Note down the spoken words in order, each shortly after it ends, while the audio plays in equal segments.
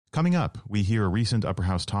Coming up, we hear a recent Upper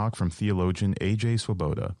House talk from theologian A.J.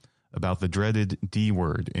 Swoboda about the dreaded D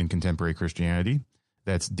word in contemporary Christianity,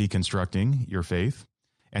 that's deconstructing your faith,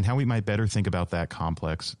 and how we might better think about that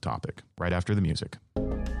complex topic right after the music.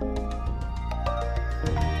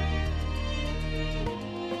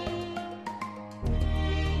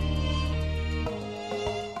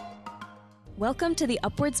 Welcome to the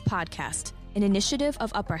Upwards Podcast, an initiative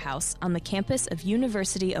of Upper House on the campus of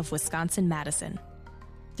University of Wisconsin-Madison.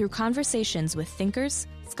 Through conversations with thinkers,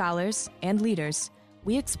 scholars, and leaders,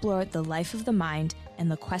 we explore the life of the mind and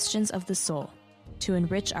the questions of the soul to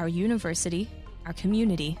enrich our university, our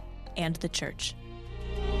community, and the church.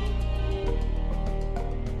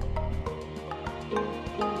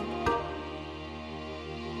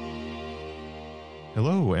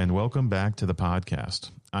 Hello, and welcome back to the podcast.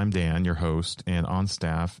 I'm Dan, your host, and on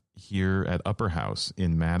staff here at Upper House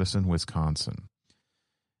in Madison, Wisconsin.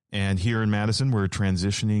 And here in Madison, we're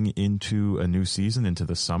transitioning into a new season, into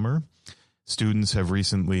the summer. Students have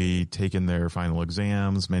recently taken their final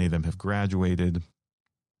exams. Many of them have graduated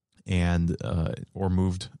and or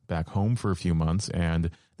moved back home for a few months. And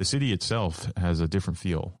the city itself has a different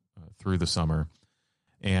feel through the summer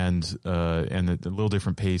and a little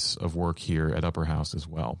different pace of work here at Upper House as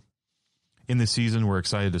well. In this season, we're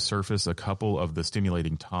excited to surface a couple of the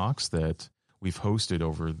stimulating talks that we've hosted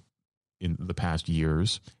over in the past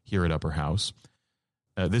years here at Upper House.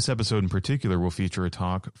 This episode in particular will feature a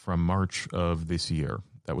talk from March of this year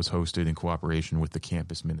that was hosted in cooperation with the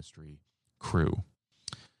campus ministry crew.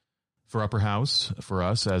 For Upper House, for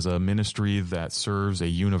us as a ministry that serves a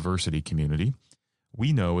university community,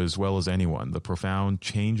 we know as well as anyone the profound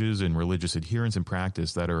changes in religious adherence and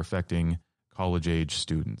practice that are affecting college-age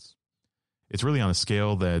students. It's really on a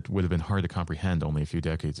scale that would have been hard to comprehend only a few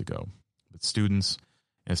decades ago. But students,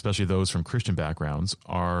 and especially those from Christian backgrounds,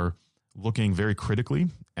 are looking very critically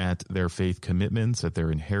at their faith commitments, at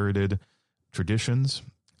their inherited traditions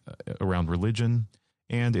around religion,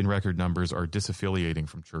 and in record numbers are disaffiliating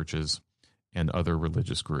from churches and other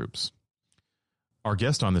religious groups. Our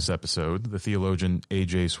guest on this episode, the theologian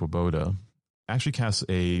A.J. Swoboda, actually casts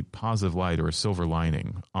a positive light or a silver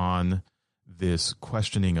lining on this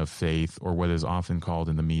questioning of faith, or what is often called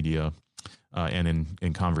in the media and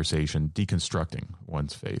in conversation, deconstructing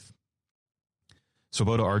one's faith.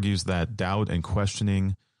 Swoboda argues that doubt and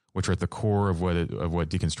questioning, which are at the core of what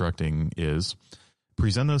deconstructing is,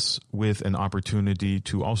 present us with an opportunity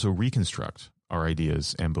to also reconstruct our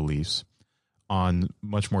ideas and beliefs on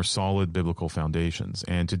much more solid biblical foundations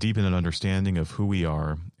and to deepen an understanding of who we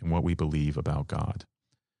are and what we believe about God.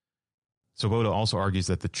 Swoboda also argues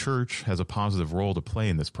that the church has a positive role to play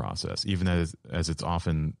in this process, even as it's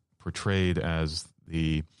often portrayed as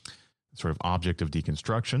the sort of object of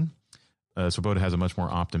deconstruction. Swoboda has a much more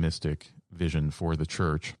optimistic vision for the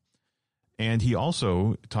church. And he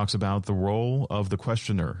also talks about the role of the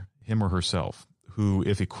questioner, him or herself, who,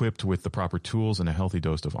 if equipped with the proper tools and a healthy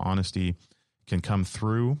dose of honesty, can come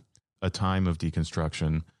through a time of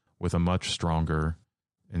deconstruction with a much stronger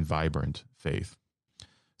and vibrant faith.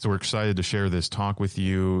 So we're excited to share this talk with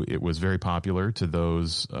you. It was very popular to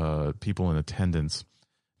those people in attendance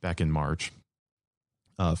back in March.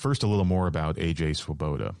 First, a little more about A.J.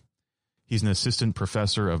 Swoboda. He's an assistant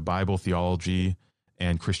professor of Bible theology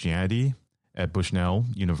and Christianity at Bushnell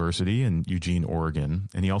University in Eugene, Oregon,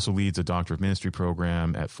 and he also leads a Doctor of Ministry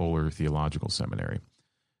program at Fuller Theological Seminary.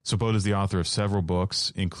 Swoboda is the author of several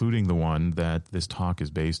books, including the one that this talk is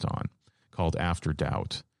based on, called After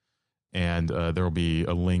Doubt. And there will be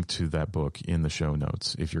a link to that book in the show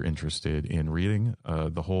notes if you're interested in reading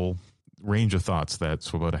the whole range of thoughts that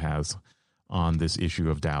Swoboda has on this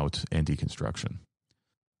issue of doubt and deconstruction.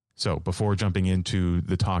 So before jumping into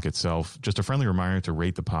the talk itself, just a friendly reminder to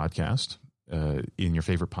rate the podcast in your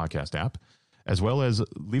favorite podcast app, as well as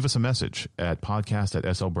leave us a message at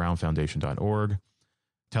podcast@slbrownfoundation.org.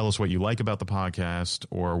 Tell us what you like about the podcast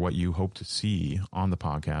or what you hope to see on the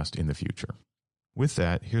podcast in the future. With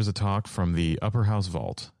that, here's a talk from the Upper House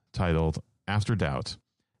Vault titled After Doubt,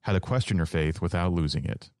 How to Question Your Faith Without Losing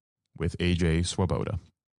It, with A.J. Swoboda.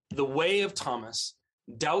 The Way of Thomas,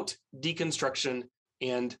 Doubt, Deconstruction,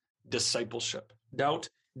 and Discipleship. Doubt,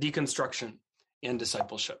 Deconstruction, and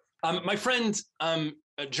Discipleship. My friend,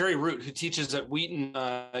 Jerry Root, who teaches at Wheaton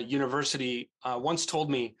University, once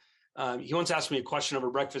told me, he once asked me a question over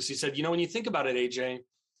breakfast. He said, when you think about it, AJ,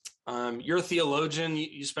 you're a theologian,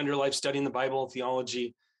 you spend your life studying the Bible,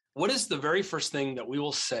 theology. What is the very first thing that we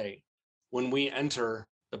will say when we enter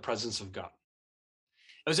the presence of God?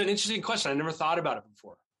 It was an interesting question. I never thought about it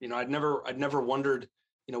before. I'd never wondered,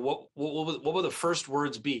 what will the first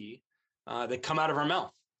words be that come out of our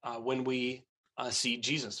mouth when we see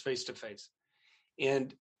Jesus face to face.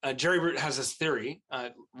 And Jerry Root has this theory.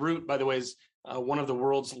 Root, by the way, is one of the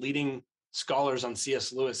world's leading scholars on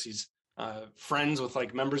C.S. Lewis. He's friends with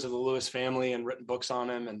like members of the Lewis family and written books on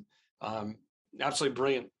him, and absolutely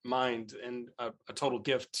brilliant mind and a total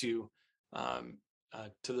gift to all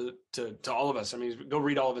of us. I mean, go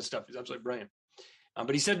read all of his stuff. He's absolutely brilliant.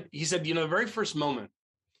 But he said, the very first moment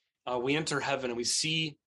we enter heaven and we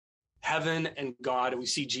see heaven and God and we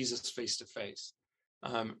see Jesus face to face.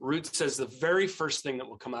 Root says the very first thing that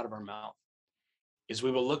will come out of our mouth is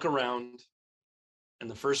we will look around, and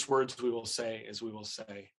the first words we will say is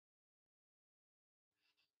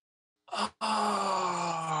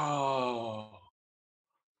oh.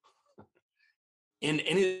 And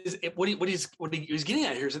what he's getting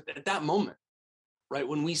at here is at that moment, right,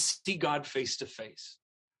 when we see God face to face,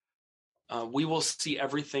 we will see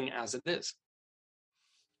everything as it is.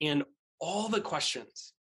 And all the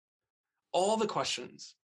questions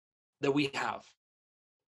that we have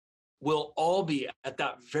will all be at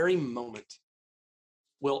that very moment,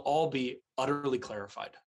 will all be utterly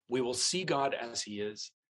clarified. We will see God as he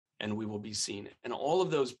is, and we will be seen. And all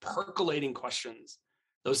of those percolating questions,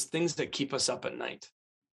 those things that keep us up at night,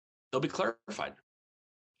 they'll be clarified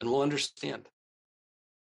and we'll understand.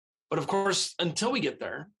 But of course, until we get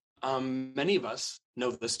there, many of us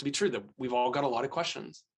know this to be true, that we've all got a lot of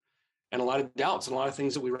questions and a lot of doubts and a lot of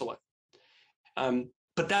things that we wrestle with.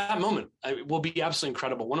 But that moment will be absolutely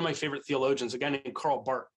incredible. One of my favorite theologians, a guy named Karl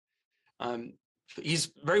Barth,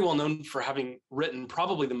 he's very well known for having written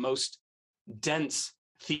probably the most dense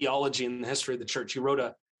theology in the history of the church. He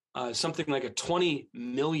wrote something like a 20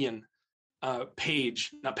 million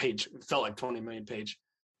page, it felt like 20 million page,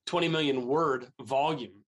 20 million word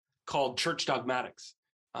volume called Church Dogmatics.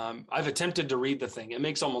 I've attempted to read the thing. It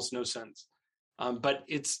makes almost no sense. But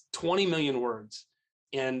it's 20 million words.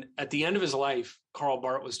 And at the end of his life, Karl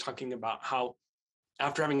Barth was talking about how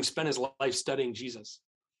after having spent his life studying Jesus,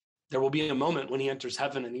 there will be a moment when he enters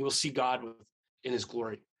heaven and he will see God in his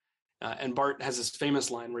glory. And Barth has this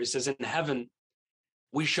famous line where he says, in heaven,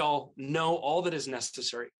 we shall know all that is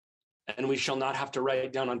necessary, and we shall not have to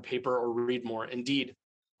write down on paper or read more. Indeed,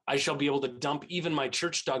 I shall be able to dump even my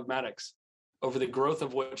church dogmatics, over the growth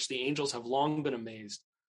of which the angels have long been amazed,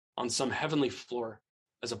 on some heavenly floor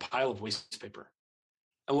as a pile of waste paper.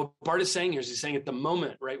 And what Barth is saying here is he's saying at the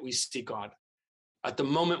moment, right, we see God. At the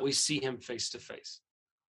moment we see him face to face,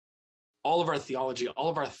 all of our theology, all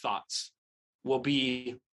of our thoughts will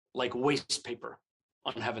be like waste paper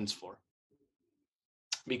on heaven's floor.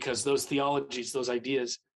 Because those theologies, those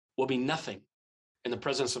ideas will be nothing in the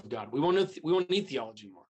presence of God. We won't need theology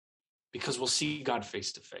more because we'll see God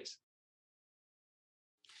face to face.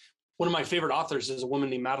 One of my favorite authors is a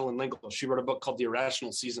woman named Madeleine L'Engle. She wrote a book called The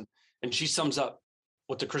Irrational Season, and she sums up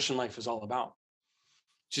what the Christian life is all about.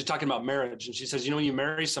 She's talking about marriage, and she says, when you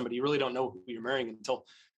marry somebody, you really don't know who you're marrying until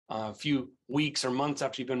a few weeks or months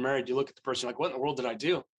after you've been married. You look at the person like, what in the world did I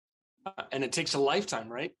do? And it takes a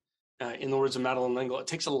lifetime, right? In the words of Madeleine L'Engle, it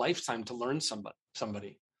takes a lifetime to learn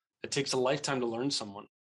somebody. It takes a lifetime to learn someone.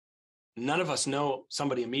 None of us know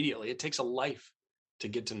somebody immediately. It takes a life to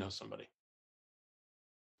get to know somebody.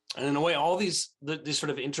 And in a way, all these sort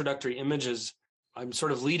of introductory images, I'm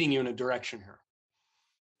sort of leading you in a direction here.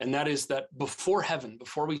 And that is that before heaven,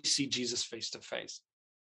 before we see Jesus face to face,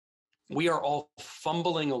 we are all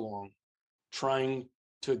fumbling along, trying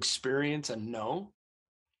to experience and know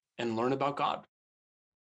and learn about God.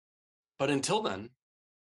 But until then,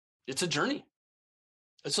 it's a journey.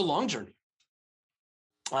 It's a long journey.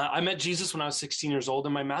 I met Jesus when I was 16 years old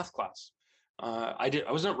in my math class. I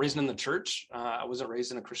wasn't raised in the church. I wasn't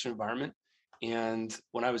raised in a Christian environment. And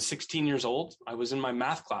when I was 16 years old, I was in my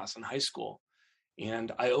math class in high school.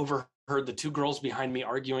 And I overheard the two girls behind me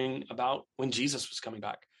arguing about when Jesus was coming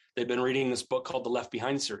back. They'd been reading this book called the Left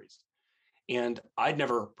Behind series. And I'd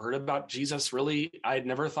never heard about Jesus, really. I'd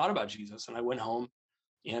never thought about Jesus. And I went home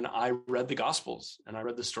and I read the Gospels, and I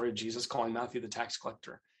read the story of Jesus calling Matthew the tax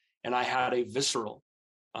collector. And I had a visceral,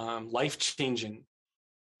 life-changing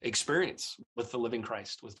experience with the living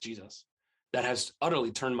Christ, with Jesus, that has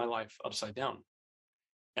utterly turned my life upside down.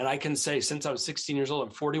 And I can say, since I was 16 years old,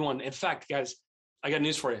 I'm 41. In fact, guys, I got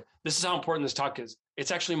news for you. This is how important this talk is.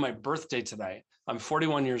 It's actually my birthday today. I'm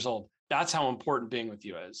 41 years old. That's how important being with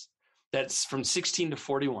you is. That's from 16 to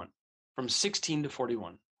 41. From 16 to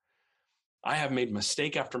 41. I have made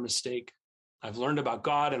mistake after mistake. I've learned about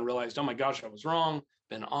God and realized, oh my gosh, I was wrong,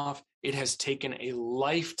 been off. It has taken a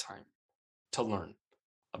lifetime to learn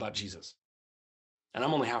about Jesus. And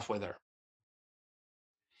I'm only halfway there.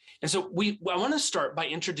 And so I want to start by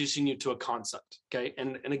introducing you to a concept, okay?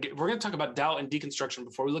 And again, we're going to talk about doubt and deconstruction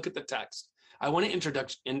before we look at the text. I want to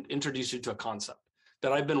introduce you to a concept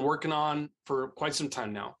that I've been working on for quite some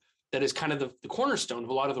time now, that is kind of the cornerstone of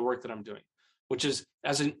a lot of the work that I'm doing, which is,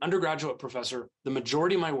 as an undergraduate professor, the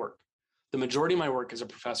majority of my work as a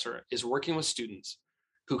professor is working with students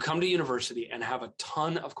who come to university and have a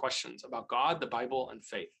ton of questions about God, the Bible, and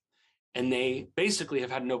faith. And they basically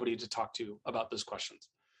have had nobody to talk to about those questions.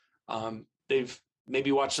 They've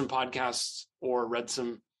maybe watched some podcasts or read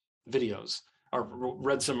some videos or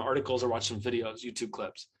read some articles or watched some videos, YouTube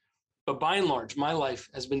clips. But by and large, my life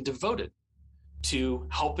has been devoted to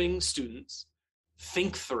helping students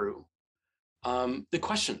think through the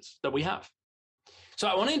questions that we have. So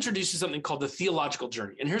I want to introduce you to something called the theological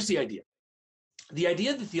journey. And here's the idea. The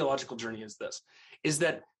idea of the theological journey is this, is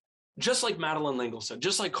that just like Madeline L'Engle said,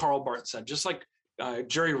 just like Karl Barth said, just like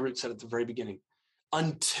Jerry Root said at the very beginning,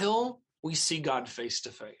 until we see God face to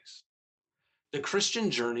face, the Christian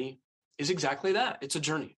journey is exactly that. It's a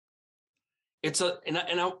journey.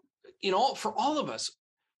 For all of us,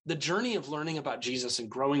 the journey of learning about Jesus and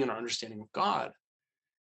growing in our understanding of God,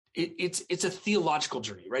 it's a theological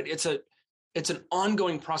journey, right? It's an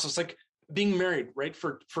ongoing process, like being married, right?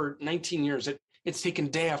 For 19 years, it's taken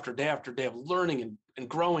day after day after day of learning and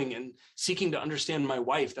growing and seeking to understand my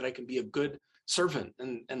wife, that I can be a good servant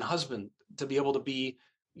and husband, to be able to be,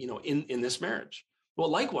 in this marriage. Well,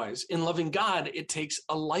 likewise, in loving God, it takes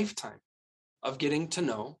a lifetime of getting to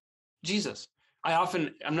know Jesus.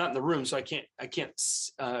 I'm not in the room, so I can't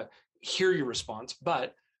hear your response,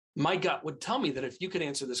 but my gut would tell me that if you could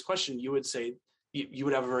answer this question, you would say, you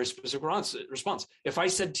would have a very specific response. If I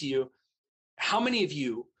said to you, how many of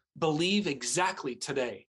you believe exactly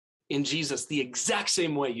today in Jesus the exact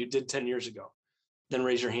same way you did 10 years ago? Then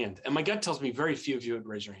raise your hand. And my gut tells me very few of you would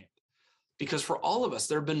raise your hand. Because for all of us,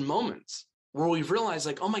 there have been moments where we've realized,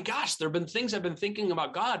 like, oh my gosh, there have been things I've been thinking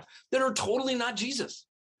about God that are totally not Jesus.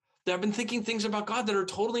 That I've been thinking things about God that are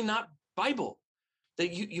totally not Bible.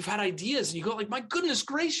 That you've had ideas and you go like, my goodness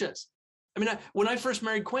gracious. I mean, when I first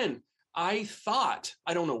married Quinn, I thought,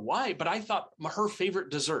 I don't know why, but I thought her favorite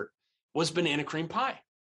dessert was banana cream pie.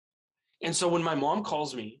 And so when my mom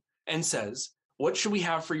calls me and says, what should we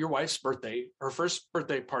have for your wife's birthday, her first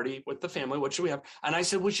birthday party with the family? What should we have? And I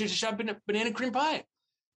said, we should just have banana cream pie.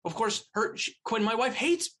 Of course, Quinn, my wife,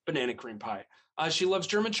 hates banana cream pie. She loves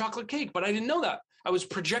German chocolate cake, but I didn't know that. I was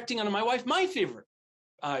projecting onto my wife my favorite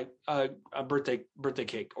birthday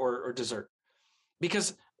cake or dessert,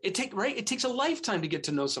 because it takes a lifetime to get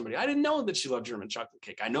to know somebody. I didn't know that she loved German chocolate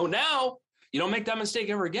cake. I know now. You don't make that mistake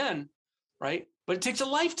ever again, right? But it takes a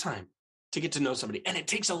lifetime to get to know somebody, and it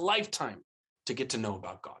takes a lifetime to get to know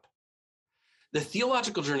about God. The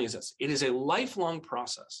theological journey is this. It is a lifelong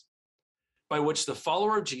process by which the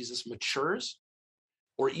follower of Jesus matures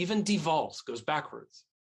or even devolves, goes backwards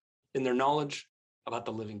in their knowledge about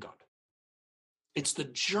the living God. It's the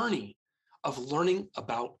journey of learning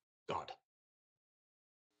about God.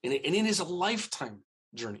 And it is a lifetime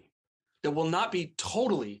journey that will not be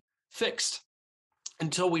totally fixed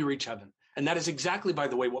until we reach heaven. And that is exactly, by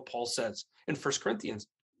the way, what Paul says in 1 Corinthians,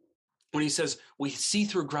 when he says, we see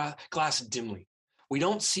through glass dimly. We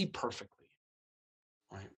don't see perfectly,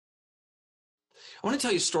 right? I want to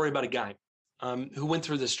tell you a story about a guy who went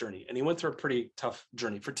through this journey, and he went through a pretty tough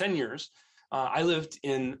journey. For 10 years, I lived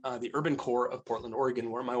in the urban core of Portland,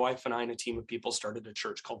 Oregon, where my wife and I and a team of people started a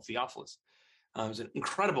church called Theophilus. It was an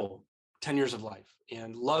incredible 10 years of life,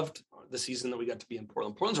 and loved the season that we got to be in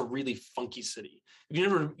Portland. Portland's a really funky city. If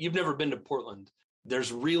you've never been to Portland,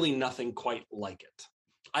 there's really nothing quite like it.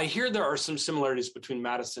 I hear there are some similarities between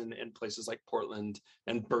Madison and places like Portland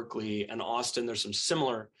and Berkeley and Austin. There's some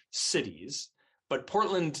similar cities, but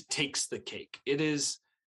Portland takes the cake. It is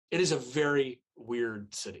a very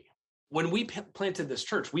weird city. When we planted this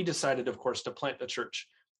church, we decided, of course, to plant a church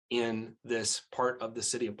in this part of the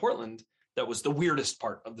city of Portland that was the weirdest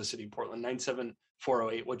part of the city of Portland,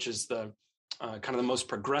 97408, which is the kind of the most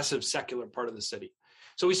progressive secular part of the city.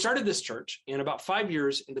 So we started this church, and about 5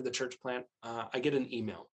 years into the church plant, I get an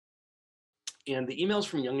email. And the email is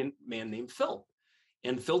from a young man named Phil.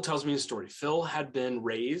 And Phil tells me a story. Phil had been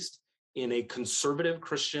raised in a conservative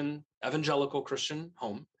Christian, evangelical Christian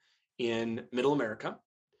home in Middle America,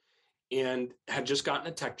 and had just gotten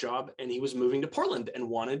a tech job, and he was moving to Portland and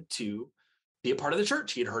wanted to be a part of the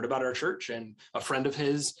church. He had heard about our church, and a friend of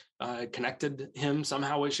his connected him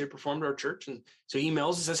somehow, way, shape, or form to our church. And so he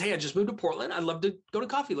emails and says, hey, I just moved to Portland. I'd love to go to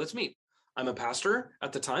coffee. Let's meet. I'm a pastor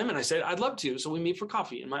at the time, and I said, I'd love to. So we meet for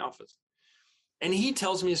coffee in my office. And he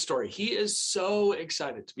tells me a story. He is so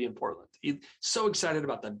excited to be in Portland. He's so excited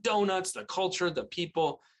about the donuts, the culture, the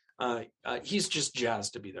people. He's just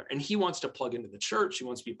jazzed to be there. And he wants to plug into the church. He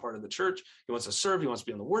wants to be part of the church. He wants to serve. He wants to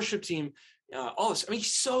be on the worship team. all this. I mean,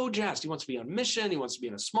 he's so jazzed. He wants to be on mission. He wants to be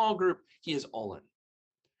in a small group. He is all in.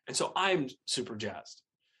 And so I'm super jazzed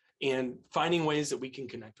and finding ways that we can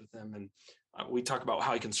connect with him. And we talk about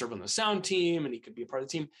how he can serve on the sound team and he could be a part of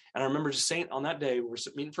the team. And I remember just saying on that day, we're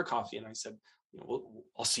meeting for coffee. And I said,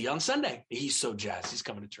 I'll see you on Sunday. He's so jazzed. He's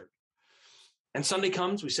coming to church. And Sunday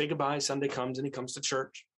comes, we say goodbye. Sunday comes and he comes to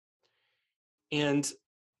church. And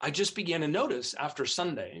I just began to notice after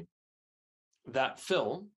Sunday that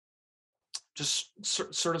Phil just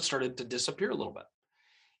sort of started to disappear a little bit.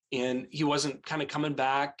 And he wasn't kind of coming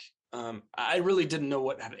back. I really didn't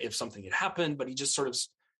know if something had happened, but he just sort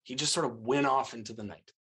of went off into the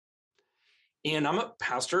night. And I'm a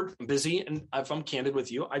pastor, I'm busy, and if I'm candid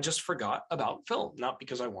with you, I just forgot about Phil, not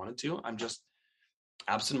because I wanted to. I'm just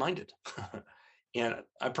absent-minded. And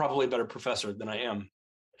I'm probably a better professor than I am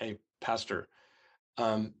a pastor.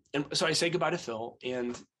 And so I say goodbye to Phil,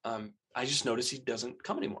 and I just notice he doesn't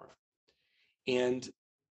come anymore. And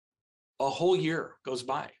a whole year goes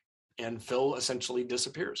by, and Phil essentially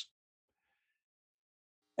disappears.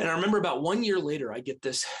 And I remember about 1 year later, I get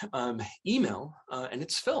this email, and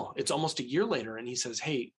it's Phil. It's almost a year later, and he says,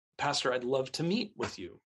 "Hey, Pastor, I'd love to meet with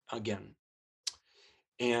you again."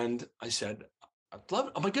 And I said,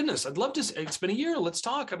 oh my goodness, I'd love to. It's been a year. Let's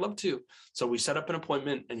talk. I'd love to. So we set up an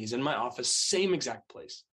appointment, and he's in my office, same exact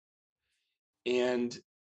place. And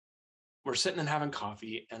we're sitting and having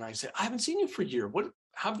coffee, and I said, "I haven't seen you for a year.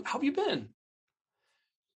 How have you been?"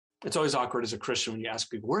 It's always awkward as a Christian when you ask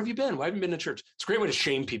people, "Where have you been? Why haven't you been to church?" It's a great way to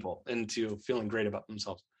shame people into feeling great about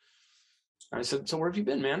themselves. And I said, "So where have you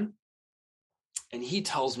been, man?" And he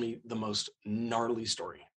tells me the most gnarly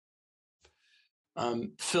story.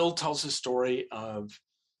 Phil tells his story of,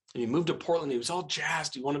 he moved to Portland. He was all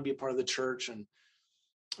jazzed. He wanted to be a part of the church, and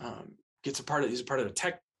he's a part of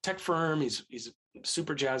a tech firm. He's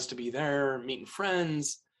super jazzed to be there, meeting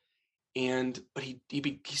friends. But he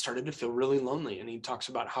started to feel really lonely. And he talks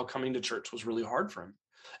about how coming to church was really hard for him.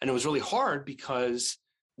 And it was really hard because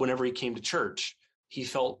whenever he came to church, he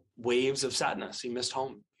felt waves of sadness. He missed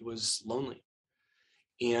home. He was lonely.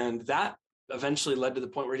 And that eventually led to the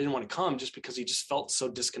point where he didn't want to come just because he just felt so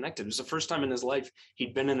disconnected. It was the first time in his life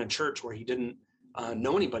he'd been in a church where he didn't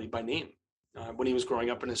know anybody by name. When he was growing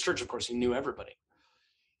up in his church, of course, he knew everybody.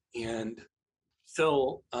 And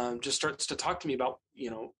Phil just starts to talk to me about,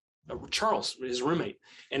 Charles, his roommate,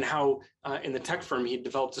 and how in the tech firm he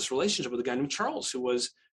developed this relationship with a guy named Charles, who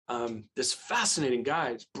was this fascinating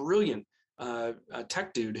guy, brilliant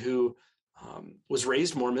tech dude who was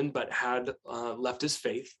raised Mormon but had left his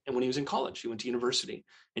faith. And when he was in college, he went to university,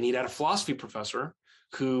 and he'd had a philosophy professor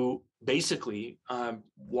who basically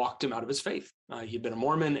walked him out of his faith. He'd been a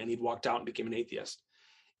Mormon, and he'd walked out and became an atheist.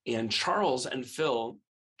 And Charles and Phil,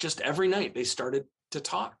 just every night, they started to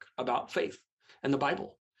talk about faith and the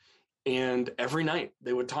Bible. And every night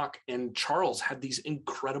they would talk, and Charles had these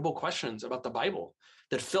incredible questions about the Bible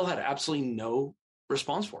that Phil had absolutely no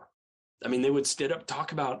response for. I mean, they would stand up,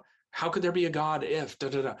 talk about how could there be a God if,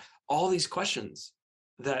 all these questions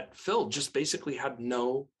that Phil just basically had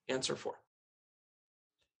no answer for.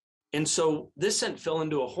 And so this sent Phil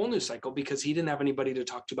into a whole new cycle because he didn't have anybody to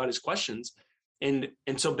talk to about his questions. And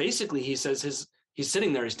so basically he says he's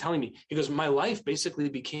sitting there, he's telling me, he goes, my life basically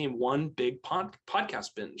became one big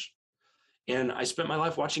podcast binge. And I spent my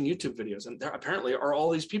life watching YouTube videos, and there apparently are all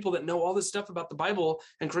these people that know all this stuff about the Bible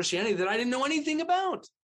and Christianity that I didn't know anything about.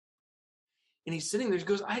 And he's sitting there, he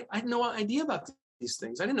goes, I had no idea about these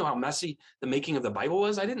things. I didn't know how messy the making of the Bible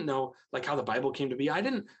was. I didn't know how the Bible came to be.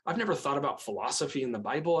 I've never thought about philosophy in the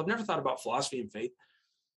Bible. I've never thought about philosophy and faith.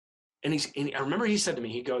 And I remember he said to me,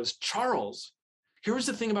 he goes, Charles, here was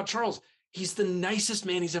the thing about Charles. He's the nicest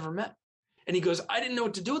man he's ever met. And he goes, I didn't know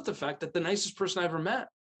what to do with the fact that the nicest person I ever met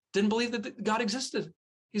didn't believe that God existed.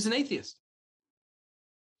 He's an atheist.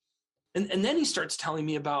 And then he starts telling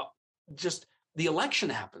me about just the election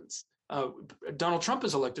happens. Donald Trump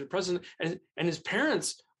is elected president, and his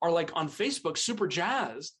parents are on Facebook super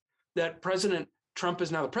jazzed that President Trump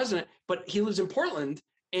is now the president, but he lives in Portland,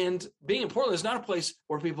 and being in Portland is not a place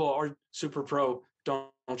where people are super pro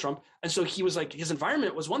Donald Trump. And so he was his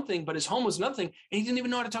environment was one thing, but his home was another thing, and he didn't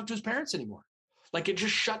even know how to talk to his parents anymore. It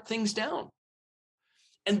just shut things down.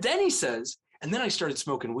 And then he says, and then I started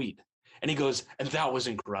smoking weed. And he goes, and that was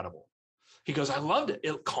incredible. He goes, I loved it.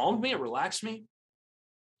 It calmed me. It relaxed me.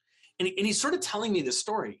 And he's sort of telling me this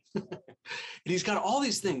story. And he's got all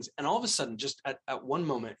these things. And all of a sudden, just at one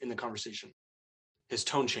moment in the conversation, his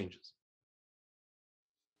tone changes.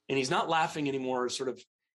 And he's not laughing anymore.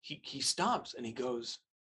 He stops and he goes,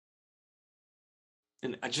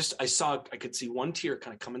 and I could see one tear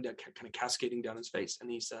kind of coming down, kind of cascading down his face. And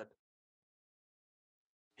he said,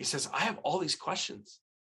 He says, I have all these questions.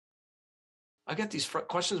 I got these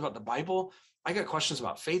questions about the Bible. I got questions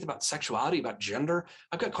about faith, about sexuality, about gender.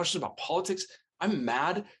 I've got questions about politics. I'm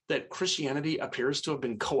mad that Christianity appears to have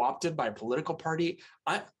been co-opted by a political party.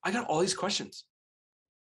 I got all these questions.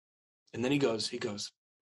 And then he goes,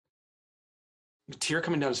 a tear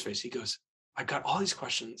coming down his face. He goes, I got all these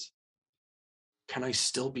questions. Can I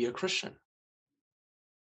still be a Christian?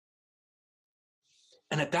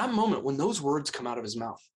 And at that moment, when those words come out of his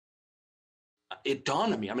mouth, it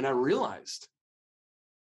dawned on me. I mean, I realized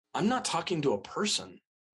I'm not talking to a person.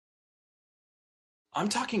 I'm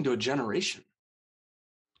talking to a generation.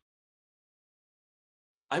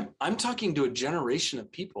 I'm talking to a generation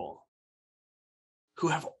of people who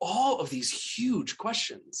have all of these huge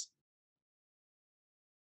questions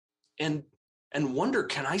and wonder,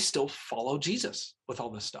 can I still follow Jesus with all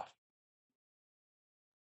this stuff?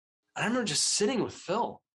 And I remember just sitting with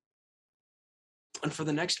Phil and for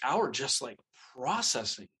the next hour, just like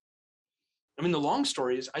processing. I mean, the long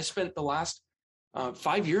story is I spent the last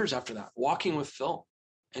 5 years after that walking with Phil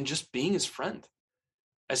and just being his friend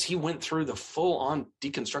as he went through the full-on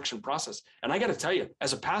deconstruction process. And I got to tell you,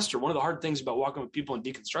 as a pastor, one of the hard things about walking with people in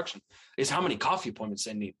deconstruction is how many coffee appointments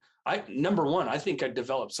they need. Number one, I think I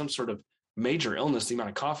developed some sort of major illness, the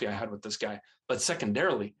amount of coffee I had with this guy. But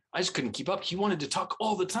secondarily, I just couldn't keep up. He wanted to talk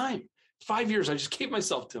all the time. 5 years, I just gave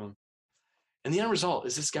myself to him. And the end result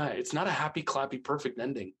is this guy. It's not a happy, clappy, perfect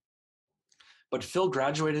ending. But Phil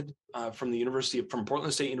graduated from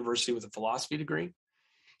Portland State University with a philosophy degree.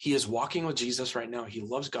 He is walking with Jesus right now. He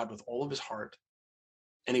loves God with all of his heart,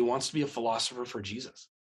 and he wants to be a philosopher for Jesus.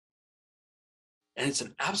 And it's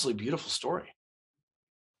an absolutely beautiful story.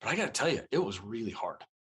 But I got to tell you, it was really hard.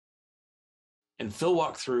 And Phil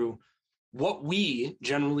walked through what we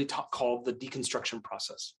generally call the deconstruction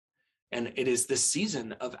process. And it is this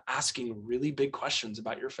season of asking really big questions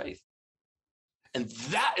about your faith. And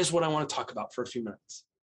that is what I want to talk about for a few minutes.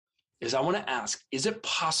 Is I want to ask, is it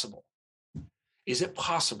possible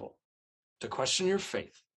to question your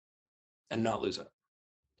faith and not lose it?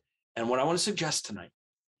 And what I want to suggest tonight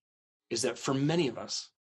is that for many of us,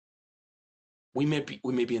 we may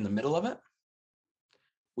be in the middle of it.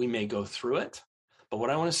 We may go through it. But what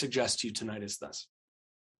I want to suggest to you tonight is this.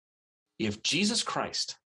 If Jesus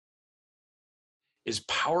Christ is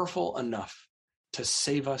powerful enough to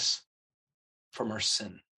save us from our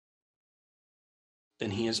sin,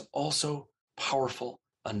 then he is also powerful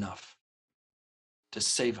enough to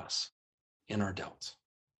save us in our doubts.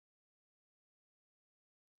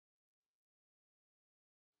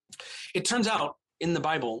 It turns out in the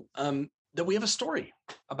Bible that we have a story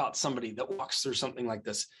about somebody that walks through something like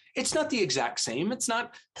this. It's not the exact same. It's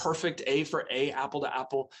not perfect A for A, apple to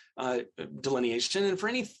apple delineation. And for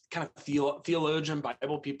any kind of theologian,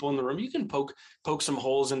 Bible people in the room, you can poke some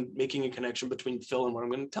holes in making a connection between Phil and what I'm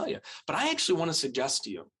going to tell you. But I actually want to suggest to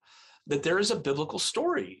you that there is a biblical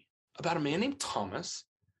story about a man named Thomas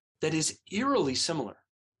that is eerily similar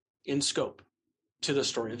in scope to the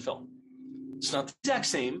story of Phil. It's not the exact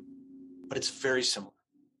same, but it's very similar.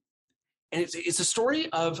 And it's a story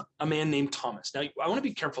of a man named Thomas. Now, I want to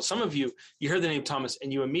be careful. Some of you hear the name Thomas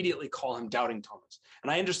and you immediately call him Doubting Thomas. And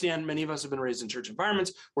I understand many of us have been raised in church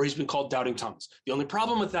environments where he's been called Doubting Thomas. The only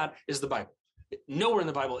problem with that is the Bible. Nowhere in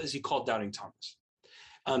the Bible is he called Doubting Thomas.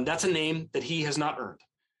 That's a name that he has not earned.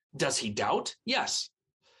 Does he doubt? Yes.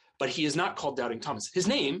 But he is not called Doubting Thomas. His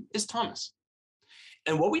name is Thomas.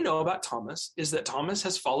 And what we know about Thomas is that Thomas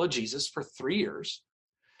has followed Jesus for 3 years.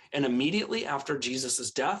 And immediately after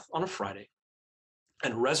Jesus' death on a Friday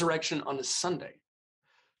and resurrection on a Sunday,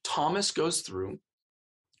 Thomas goes through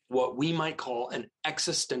what we might call an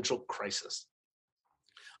existential crisis.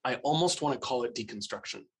 I almost want to call it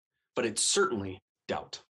deconstruction, but it's certainly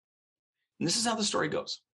doubt. And this is how the story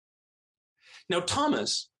goes. Now,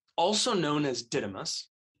 Thomas, also known as Didymus,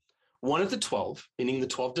 one of the 12, meaning the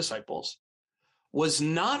 12 disciples, was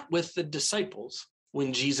not with the disciples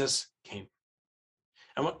when Jesus came.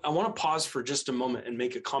 I want to pause for just a moment and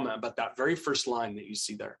make a comment about that very first line that you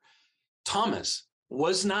see there. Thomas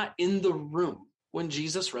was not in the room when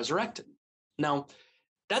Jesus resurrected. Now,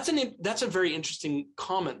 that's a very interesting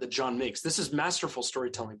comment that John makes. This is masterful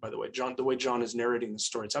storytelling, by the way. The way John is narrating the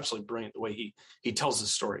story, it's absolutely brilliant the way he tells the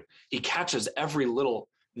story. He catches every little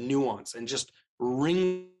nuance and just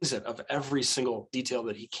wrings it of every single detail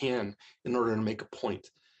that he can in order to make a point.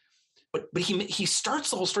 But he starts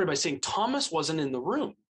the whole story by saying Thomas wasn't in the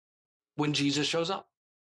room when Jesus shows up.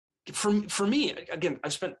 For me, again,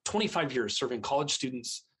 I've spent 25 years serving college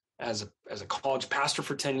students as a college pastor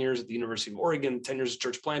for 10 years at the University of Oregon, 10 years as a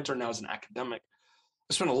church planter, now as an academic.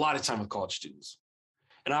 I spent a lot of time with college students.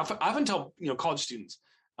 And I often tell college students,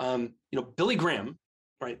 Billy Graham,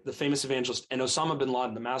 right, the famous evangelist, and Osama bin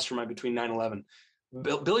Laden, the mastermind between 9/11.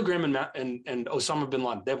 Billy Graham and Osama bin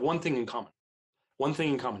Laden, they have one thing in common. One thing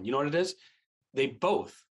in common. You know what it is? They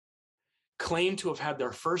both claim to have had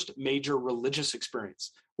their first major religious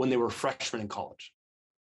experience when they were freshmen in college.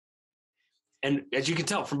 And as you can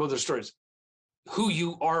tell from both their stories, who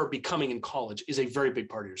you are becoming in college is a very big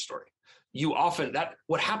part of your story.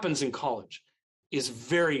 What happens in college is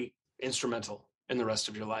very instrumental in the rest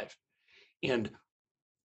of your life. And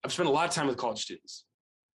I've spent a lot of time with college students,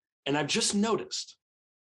 and I've just noticed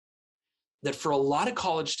that for a lot of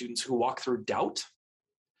college students who walk through doubt,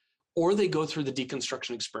 or they go through the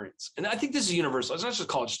deconstruction experience, and I think this is universal, it's not just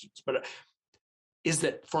college students, but is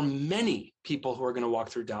that for many people who are going to walk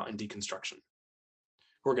through doubt and deconstruction,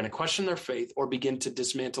 who are going to question their faith or begin to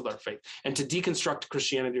dismantle their faith, and to deconstruct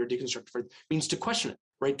Christianity or deconstruct faith means to question it,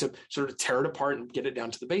 right? To sort of tear it apart and get it down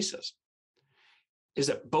to the basis, is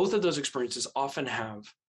that both of those experiences often have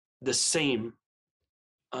the same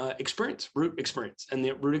root experience. And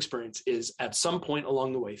the root experience is at some point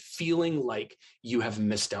along the way, feeling like you have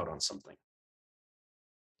missed out on something.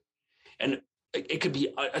 And it could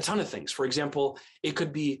be a ton of things. For example, it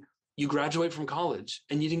could be you graduate from college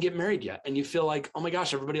and you didn't get married yet. And you feel like, oh my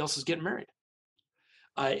gosh, everybody else is getting married.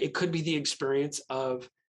 It could be the experience of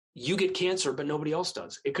you get cancer, but nobody else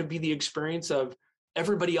does. It could be the experience of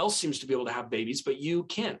everybody else seems to be able to have babies, but you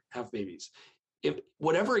can't have babies. If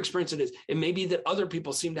whatever experience it is, it may be that other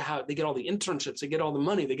people seem to have, they get all the internships, they get all the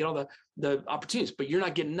money, they get all the opportunities, but you're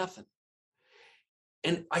not getting nothing.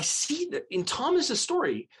 And I see that in Thomas's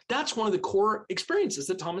story, that's one of the core experiences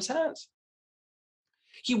that Thomas has.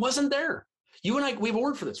 He wasn't there. You and I, we have a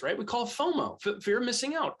word for this, right? We call it FOMO, fear of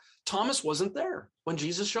missing out. Thomas wasn't there when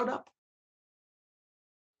Jesus showed up.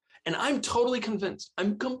 And I'm totally convinced,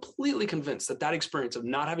 I'm completely convinced that experience of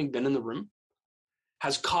not having been in the room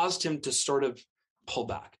has caused him to sort of pull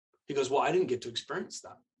back. He goes, well, I didn't get to experience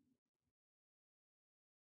that.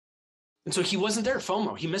 And so he wasn't there,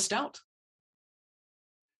 FOMO, he missed out.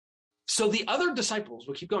 So the other disciples,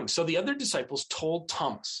 we'll keep going. So the other disciples told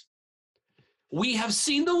Thomas, we have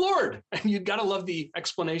seen the Lord. And you've got to love the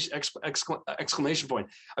exclamation point.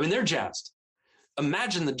 I mean, they're jazzed.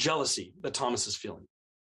 Imagine the jealousy that Thomas is feeling.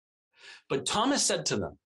 But Thomas said to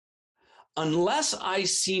them, unless I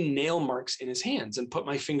see nail marks in his hands and put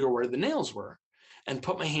my finger where the nails were and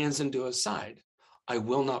put my hands into his side, I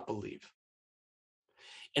will not believe.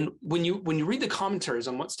 And when you read the commentaries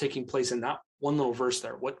on what's taking place in that one little verse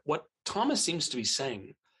there, what Thomas seems to be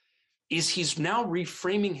saying is he's now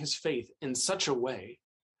reframing his faith in such a way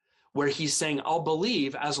where he's saying, I'll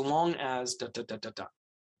believe as long as da, da, da, da, da.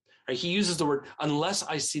 Right? He uses the word, unless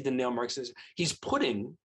I see the nail marks. He's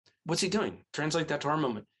putting, what's he doing? Translate that to our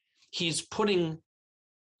moment. He's putting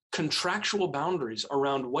contractual boundaries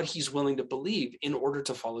around what he's willing to believe in order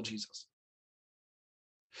to follow Jesus.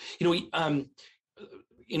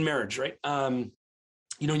 In marriage, right? When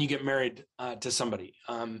you get married to somebody,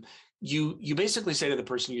 you basically say to the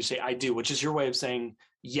person, you say, I do, which is your way of saying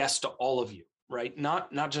yes to all of you, right?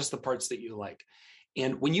 Not just the parts that you like.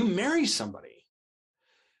 And when you marry somebody,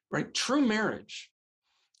 right, true marriage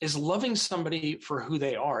is loving somebody for who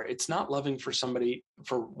they are. It's not loving for somebody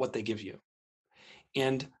for what they give you.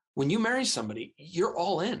 And when you marry somebody, you're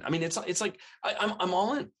all in. I mean, it's like, I'm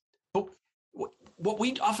all in. But what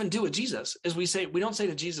we often do with Jesus is we don't say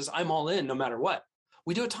to Jesus, I'm all in no matter what.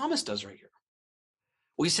 We do what Thomas does right here.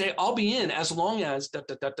 We say, I'll be in as long as, da,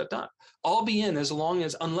 da, da, da, da. I'll be in as long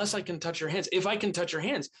as, unless I can touch your hands. If I can touch your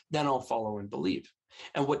hands, then I'll follow and believe.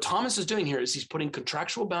 And what Thomas is doing here is he's putting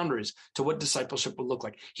contractual boundaries to what discipleship would look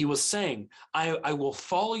like. He was saying, I will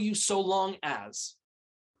follow you so long as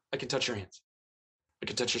I can touch your hands. I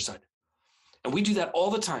can touch your side. And we do that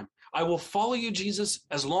all the time. I will follow you, Jesus,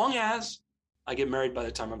 as long as I get married by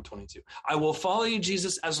the time I'm 22. I will follow you,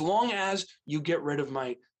 Jesus, as long as you get rid of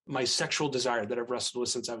my sexual desire that I've wrestled with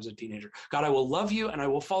since I was a teenager. God, I will love you and I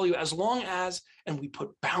will follow you as long as, and we put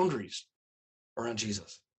boundaries around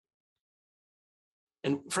Jesus.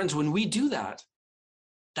 And friends, when we do that,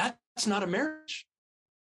 that's not a marriage.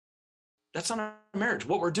 That's not a marriage.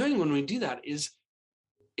 What we're doing when we do that is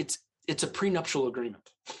it's a prenuptial agreement.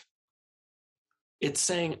 It's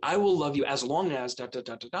saying, I will love you as long as, ...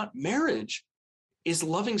 Marriage is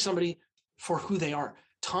loving somebody for who they are.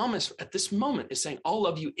 Thomas, at this moment, is saying, I'll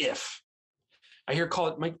love you if. I call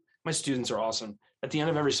it, my students are awesome. At the end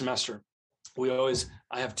of every semester, I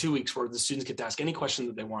have 2 weeks where the students get to ask any question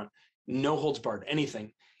that they want, no holds barred,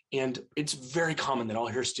 anything. And it's very common that I'll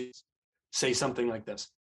hear students say something like this.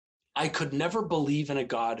 I could never believe in a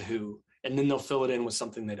God who, and then they'll fill it in with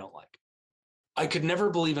something they don't like. I could never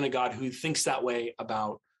believe in a God who thinks that way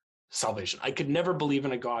about salvation. I could never believe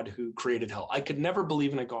in a God who created hell. I could never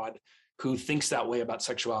believe in a God who thinks that way about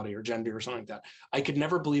sexuality or gender or something like that. I could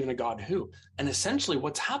never believe in a God who. And essentially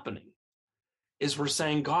what's happening is we're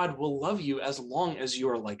saying God will love you as long as you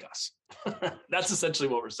are like us. That's essentially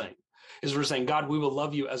what we're saying, is we're saying, God, we will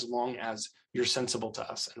love you as long as you're sensible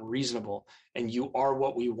to us and reasonable, and you are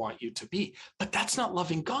what we want you to be. But that's not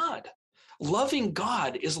loving God. Loving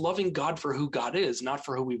God is loving God for who God is, not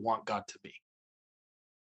for who we want God to be.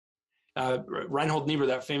 Reinhold Niebuhr,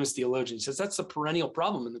 that famous theologian, says that's the perennial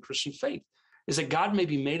problem in the Christian faith, is that God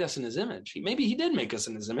maybe made us in his image. Maybe he did make us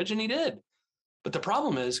in his image, and he did. But the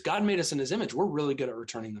problem is God made us in his image. We're really good at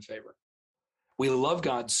returning the favor. We love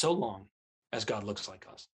God so long as God looks like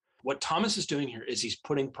us. What Thomas is doing here is he's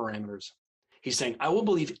putting parameters. He's saying, I will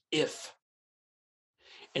believe if.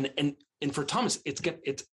 And for Thomas,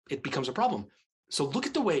 it becomes a problem. So look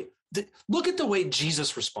at the way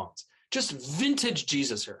Jesus responds. Just vintage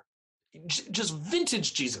Jesus here. Just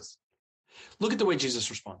vintage Jesus. Look at the way Jesus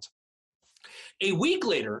responds. A week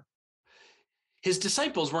later, his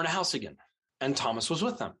disciples were in a house again, and Thomas was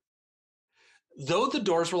with them. Though the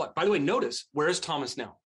doors were locked. By the way, notice, where is Thomas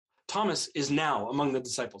now? Thomas is now among the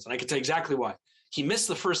disciples, and I can tell you exactly why. He missed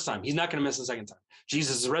the first time. He's not going to miss the second time.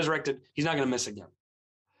 Jesus is resurrected. He's not going to miss again.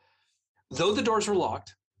 Though the doors were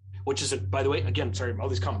locked, which is, by the way, again, sorry, all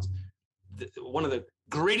these comments, one of the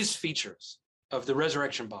greatest features of the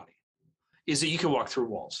resurrection body is that you can walk through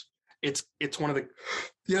walls. It's one of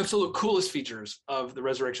the absolute coolest features of the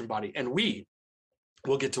resurrection body, and we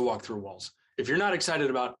will get to walk through walls. If you're not excited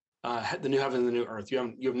about the new heaven and the new earth, you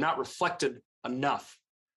have not reflected enough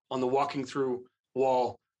on the walking through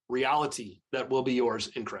wall reality that will be yours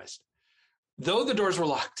in Christ. Though the doors were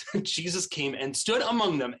locked, Jesus came and stood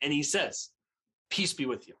among them, and he says, peace be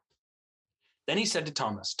with you. Then he said to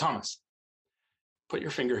Thomas, put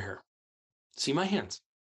your finger here. See my hands.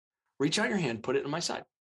 Reach out your hand, put it in my side.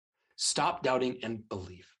 Stop doubting and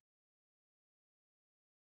believe.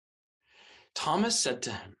 Thomas said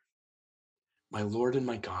to him, my Lord and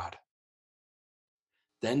my God.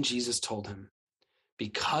 Then Jesus told him,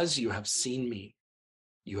 because you have seen me,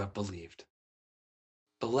 you have believed.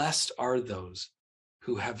 Blessed are those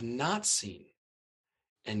who have not seen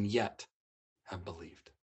and yet have believed.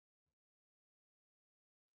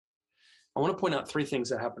 I want to point out three things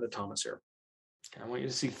that happened to Thomas here. I want you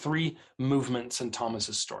to see three movements in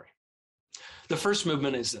Thomas's story. The first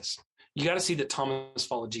movement is this. You got to see that Thomas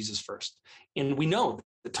followed Jesus first. And we know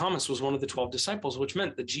that Thomas was one of the 12 disciples, which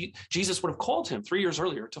meant that Jesus would have called him 3 years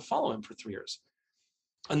earlier to follow him for 3 years.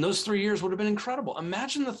 And those 3 years would have been incredible.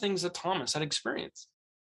 Imagine the things that Thomas had experienced.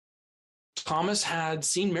 Thomas had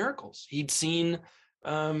seen miracles. He'd seen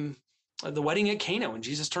the wedding at Cana when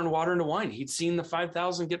Jesus turned water into wine. He'd seen the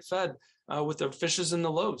 5,000 get fed with the fishes and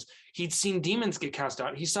the loaves. He'd seen demons get cast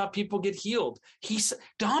out. He saw people get healed.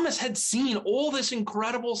 Thomas had seen all this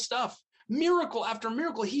incredible stuff, miracle after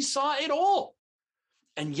miracle. He saw it all.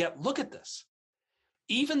 And yet, look at this.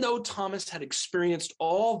 Even though Thomas had experienced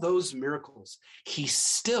all those miracles, he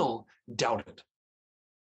still doubted.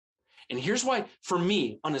 And here's why, for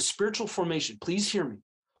me, on a spiritual formation, please hear me,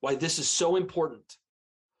 why this is so important.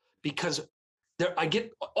 Because I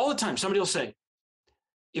get all the time, somebody will say,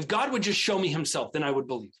 if God would just show me himself, then I would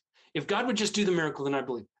believe. If God would just do the miracle, then I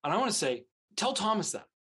believe. And I want to say, tell Thomas that,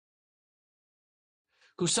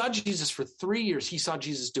 who saw Jesus for 3 years. He saw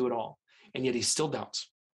Jesus do it all, and yet he still doubts.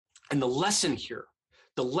 And the lesson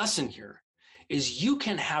here is you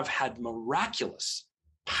can have had miraculous,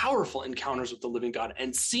 powerful encounters with the living God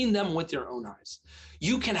and seen them with your own eyes.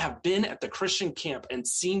 You can have been at the Christian camp and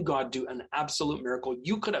seen God do an absolute miracle.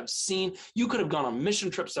 You could have gone on mission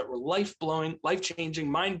trips that were life-blowing, life-changing,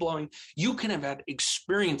 mind-blowing. You can have had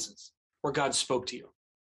experiences where God spoke to you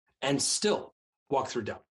and still walk through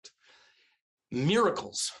doubt.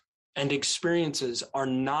 Miracles and experiences are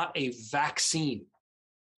not a vaccine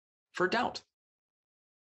for doubt.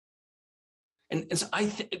 And so I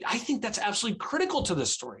think that's absolutely critical to this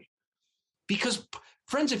story. Because,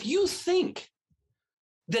 friends, if you think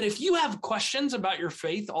that if you have questions about your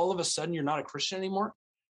faith, all of a sudden you're not a Christian anymore,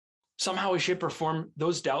 somehow, shape, or form,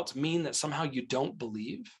 those doubts mean that somehow you don't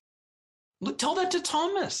believe. Tell that to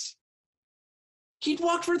Thomas. He'd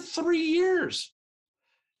walked for 3 years.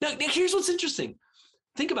 Now, here's what's interesting.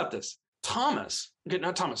 Think about this.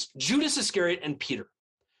 Judas Iscariot and Peter.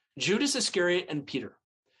 Judas Iscariot and Peter.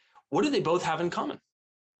 What do they both have in common?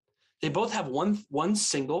 They both have one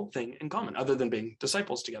single thing in common, other than being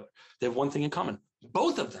disciples together. They have one thing in common.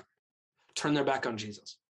 Both of them turned their back on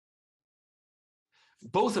Jesus.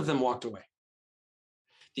 Both of them walked away.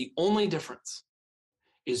 The only difference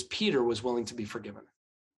is Peter was willing to be forgiven.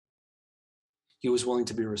 he was willing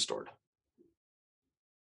to be restored.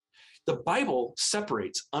 The Bible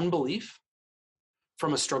separates unbelief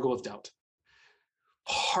from a struggle with doubt.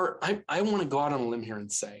 I want to go out on a limb here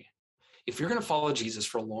and say, if you're going to follow Jesus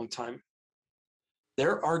for a long time,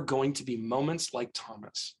 there are going to be moments like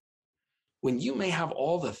Thomas when you may have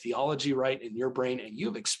all the theology right in your brain and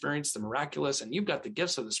you've experienced the miraculous and you've got the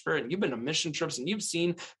gifts of the Spirit and you've been on mission trips and you've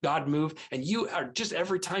seen God move, and you are just,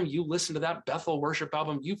 every time you listen to that Bethel worship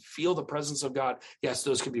album, you feel the presence of God. Yes,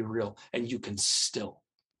 those can be real, and you can still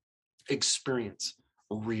experience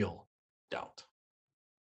real doubt.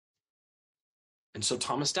 And so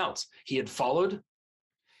Thomas doubts. He had followed,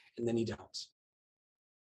 and then he doubts.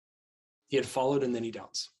 He had followed, and then he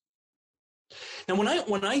doubts. Now, when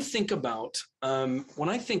I think about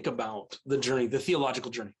the journey, the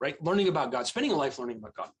theological journey, right, learning about God, spending a life learning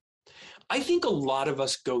about God, I think a lot of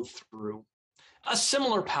us go through a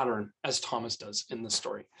similar pattern as Thomas does in this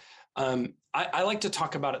story. I like to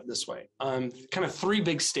talk about it this way: kind of three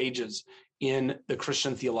big stages in the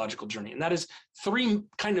Christian theological journey, and that is three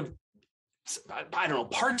kind of, I don't know,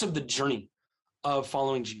 parts of the journey of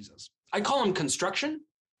following Jesus. I call them construction,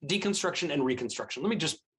 deconstruction, and reconstruction. Let me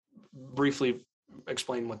just briefly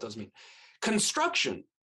explain what those mean. Construction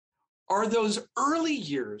are those early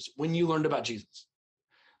years when you learned about Jesus.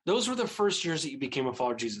 Those were the first years that you became a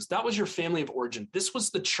follower of Jesus. That was your family of origin. This was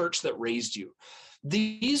the church that raised you.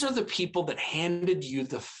 These are the people that handed you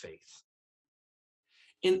the faith.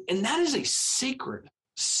 And that is a sacred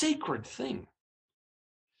thing,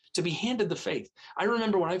 to be handed the faith. I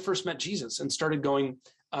remember when I first met Jesus and started going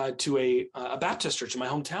to a Baptist church in my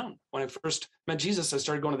hometown. When I first met Jesus, I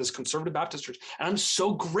started going to this conservative Baptist church. And I'm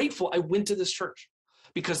so grateful I went to this church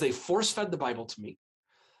because they force-fed the Bible to me.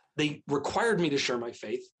 They required me to share my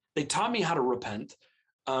faith. They taught me how to repent.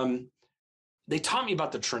 They taught me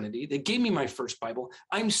about the Trinity. They gave me my first Bible.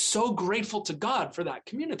 I'm so grateful to God for that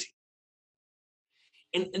community.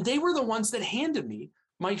 And they were the ones that handed me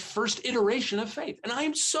my first iteration of faith. And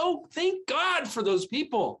I'm so, thank God for those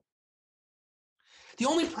people. The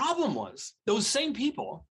only problem was those same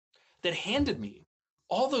people that handed me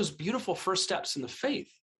all those beautiful first steps in the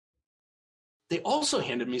faith, they also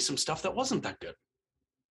handed me some stuff that wasn't that good.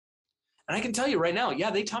 And I can tell you right now,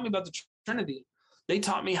 yeah, they taught me about the Trinity. They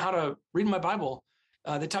taught me how to read my Bible.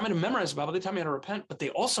 They taught me to memorize the Bible. They taught me how to repent. But they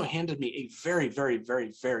also handed me a very, very,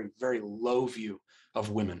 very, very, very low view of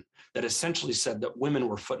women that essentially said that women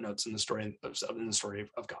were footnotes in the story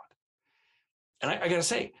of God. And I got to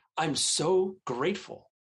say, I'm so grateful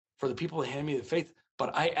for the people that handed me the faith.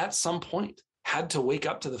 But I, at some point, had to wake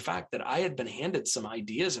up to the fact that I had been handed some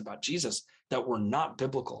ideas about Jesus that were not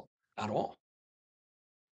biblical at all.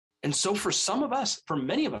 And so for some of us, for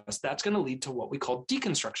many of us, that's going to lead to what we call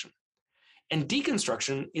deconstruction. And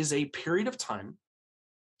deconstruction is a period of time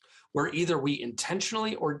where either we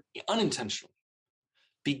intentionally or unintentionally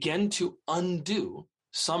begin to undo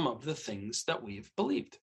some of the things that we've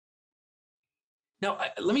believed. Now,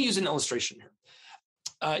 let me use an illustration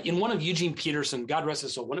here. In one of Eugene Peterson, God rest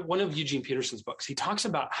his soul, one of Eugene Peterson's books, he talks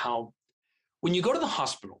about how when you go to the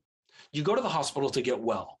hospital, you go to the hospital to get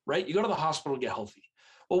well, right? You go to the hospital to get healthy.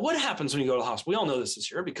 Well, what happens when you go to the hospital? We all know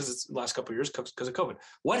this year because it's the last couple of years because of COVID.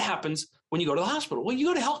 What happens when you go to the hospital? Well, you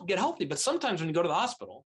go to get healthy, but sometimes when you go to the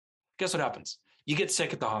hospital, guess what happens? You get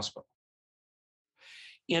sick at the hospital.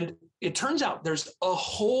 And it turns out there's a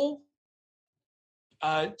whole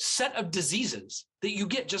set of diseases that you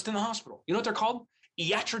get just in the hospital. You know what they're called?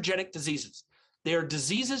 Iatrogenic diseases. They are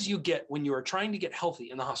diseases you get when you are trying to get healthy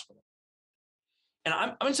in the hospital. And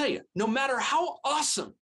I'm going to tell you, no matter how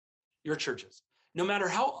awesome your church is, no matter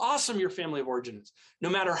how awesome your family of origin is, no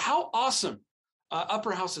matter how awesome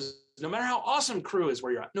Upper House is, no matter how awesome Crew is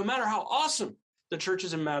where you're at, no matter how awesome the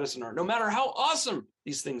churches in Madison are, no matter how awesome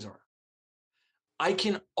these things are, I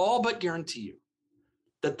can all but guarantee you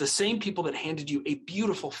that the same people that handed you a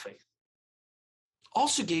beautiful faith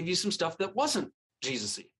also gave you some stuff that wasn't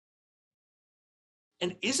Jesus-y.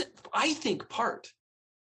 And I think part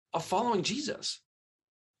of following Jesus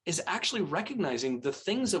is actually recognizing the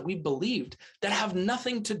things that we believed that have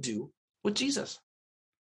nothing to do with Jesus.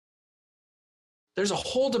 There's a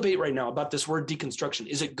whole debate right now about this word deconstruction.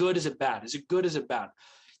 Is it good? Is it bad? Is it good? Is it bad?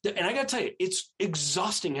 And I got to tell you, it's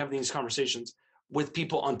exhausting having these conversations with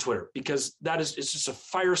people on Twitter because it's just a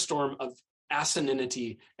firestorm of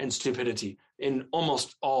asininity and stupidity in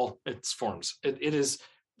almost all its forms. It is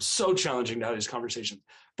so challenging to have these conversations.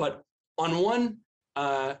 But on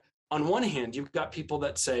one hand, you've got people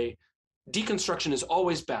that say deconstruction is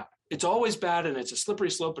always bad. It's always bad, and it's a slippery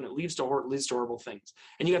slope, and it leads to horrible things.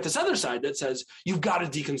 And you got this other side that says, you've got to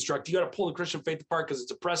deconstruct. You got to pull the Christian faith apart because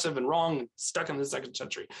it's oppressive and wrong and stuck in the second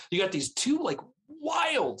century. You got these two like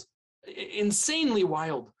wild, insanely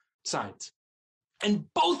wild sides. And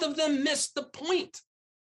both of them miss the point.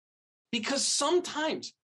 Because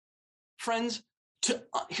sometimes, friends,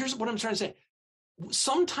 here's what I'm trying to say.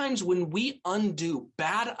 Sometimes when we undo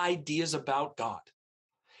bad ideas about God,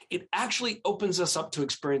 it actually opens us up to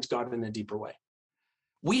experience God in a deeper way.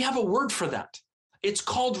 We have a word for that. It's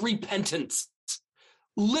called repentance.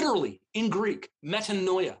 Literally, in Greek,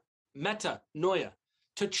 metanoia,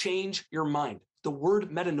 to change your mind. The word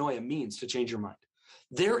metanoia means to change your mind.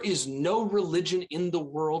 There is no religion in the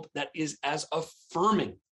world that is as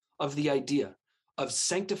affirming of the idea of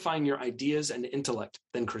sanctifying your ideas and intellect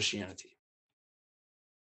than Christianity.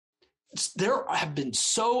 There have been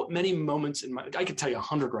so many moments I could tell you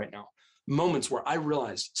 100 right now, moments where I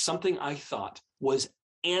realized something I thought was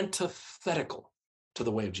antithetical to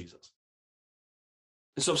the way of Jesus.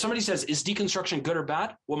 And so if somebody says, is deconstruction good or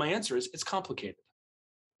bad? Well, my answer is it's complicated.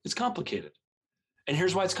 It's complicated. And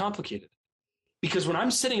here's why it's complicated. Because when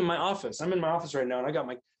I'm sitting in my office, I'm in my office right now, and I got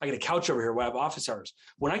a couch over here where I have office hours.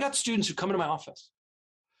 When I got students who come into my office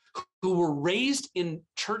who were raised in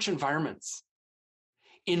church environments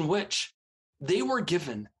in which they were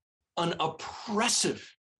given an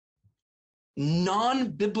oppressive,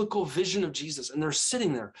 non-biblical vision of Jesus. And they're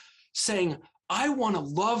sitting there saying, I want to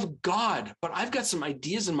love God, but I've got some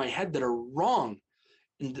ideas in my head that are wrong.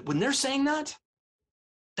 And when they're saying that,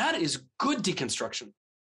 that is good deconstruction.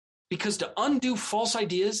 Because to undo false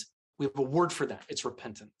ideas, we have a word for that. It's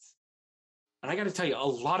repentance. And I got to tell you, a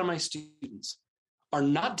lot of my students are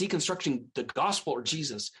not deconstructing the gospel or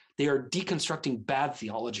Jesus. They are deconstructing bad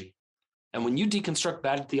theology. And when you deconstruct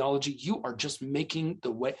bad theology, you are just making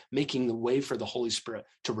the way for the Holy Spirit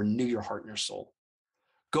to renew your heart and your soul.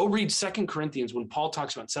 Go read 2 Corinthians when Paul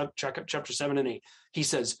talks about chapter 7 and 8. He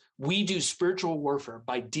says, we do spiritual warfare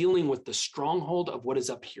by dealing with the stronghold of what is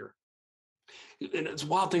up here. And it's a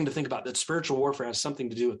wild thing to think about that spiritual warfare has something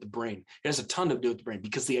to do with the brain. It has a ton to do with the brain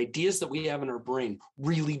because the ideas that we have in our brain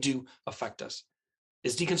really do affect us.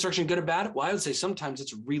 Is deconstruction good or bad? Well, I would say sometimes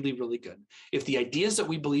it's really, really good. If the ideas that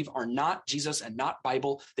we believe are not Jesus and not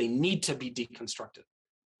Bible, they need to be deconstructed.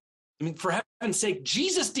 I mean, for heaven's sake,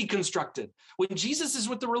 Jesus deconstructed. When Jesus is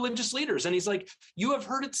with the religious leaders and he's like, you have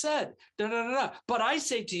heard it said, da, da, da, da. But I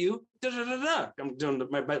say to you, da, da, da, da. I'm doing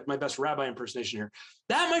my best rabbi impersonation here.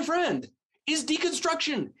 That, my friend, is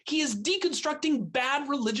deconstruction. He is deconstructing bad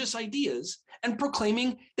religious ideas and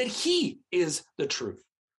proclaiming that he is the truth.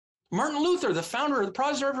 Martin Luther, the founder of the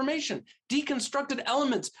Protestant Reformation, deconstructed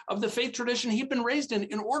elements of the faith tradition he'd been raised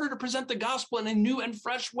in order to present the gospel in a new and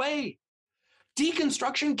fresh way.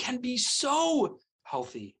 Deconstruction can be so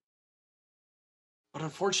healthy, but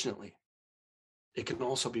unfortunately, it can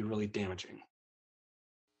also be really damaging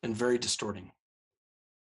and very distorting.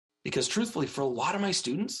 Because truthfully, for a lot of my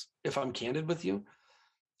students, if I'm candid with you,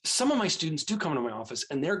 some of my students do come into my office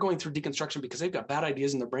and they're going through deconstruction because they've got bad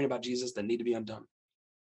ideas in their brain about Jesus that need to be undone.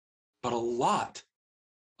 But a lot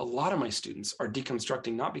of my students are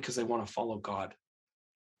deconstructing not because they want to follow God,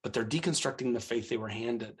 but they're deconstructing the faith they were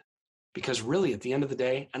handed. Because really, at the end of the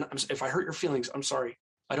day, and if I hurt your feelings, I'm sorry.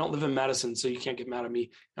 I don't live in Madison, so you can't get mad at me.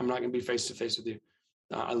 I'm not going to be face-to-face with you.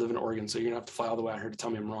 I live in Oregon, so you're going to have to fly all the way out here to tell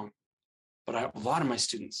me I'm wrong. But a lot of my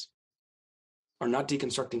students are not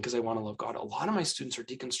deconstructing because they want to love God. A lot of my students are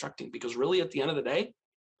deconstructing because really, at the end of the day,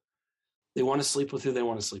 they want to sleep with who they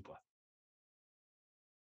want to sleep with.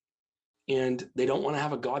 And they don't want to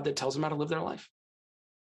have a God that tells them how to live their life.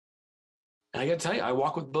 And I got to tell you, I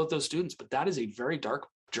walk with both those students, but that is a very dark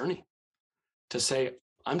journey to say,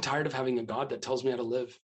 I'm tired of having a God that tells me how to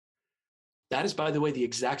live. That is, by the way, the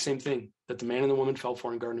exact same thing that the man and the woman fell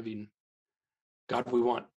for in Garden of Eden. God, we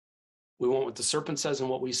want what the serpent says and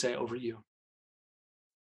what we say over you.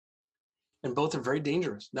 And both are very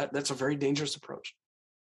dangerous. That's a very dangerous approach.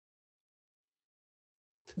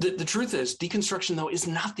 The truth is, deconstruction, though, is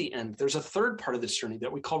not the end. There's a third part of this journey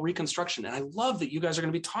that we call reconstruction. And I love that you guys are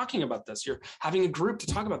going to be talking about this. You're having a group to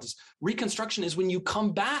talk about this. Reconstruction is when you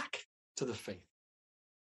come back to the faith.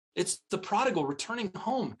 It's the prodigal returning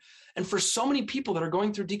home. And for so many people that are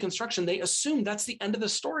going through deconstruction, they assume that's the end of the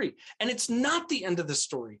story. And it's not the end of the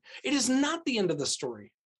story. It is not the end of the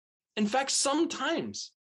story. In fact,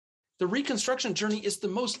 sometimes the reconstruction journey is the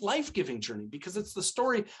most life-giving journey because it's the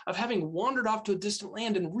story of having wandered off to a distant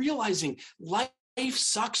land and realizing life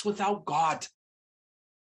sucks without God.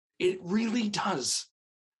 It really does.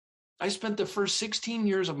 I spent the first 16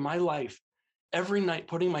 years of my life every night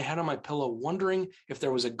putting my head on my pillow, wondering if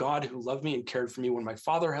there was a God who loved me and cared for me when my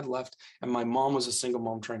father had left and my mom was a single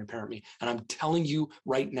mom trying to parent me. And I'm telling you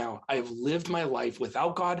right now, I have lived my life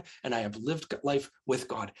without God and I have lived life with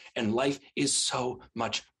God. And life is so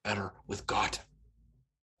much better with God.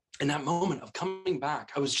 In that moment of coming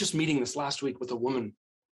back, I was just meeting this last week with a woman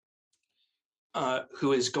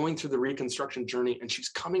who is going through the reconstruction journey, and she's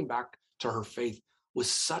coming back to her faith with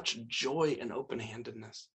such joy and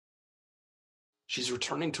open-handedness. She's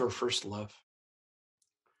returning to her first love.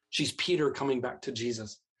 She's Peter coming back to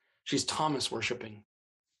Jesus. She's Thomas worshiping.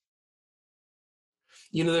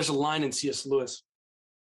 You know, there's a line in C.S. Lewis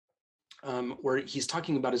where he's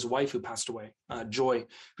talking about his wife who passed away, Joy,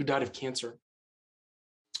 who died of cancer.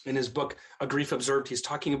 In his book, A Grief Observed, he's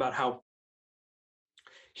talking about how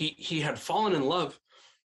he had fallen in love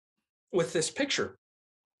with this picture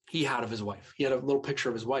he had of his wife. He had a little picture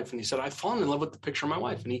of his wife, and he said, I've fallen in love with the picture of my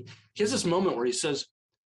wife. And he has this moment where he says,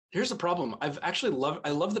 here's the problem. I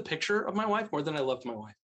love the picture of my wife more than I loved my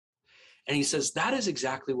wife. And he says, that is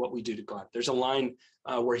exactly what we do to God. There's a line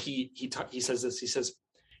where he says this.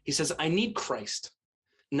 He says, I need Christ,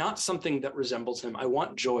 not something that resembles him. I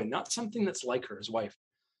want joy, not something that's like her, his wife.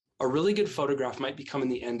 A really good photograph might become in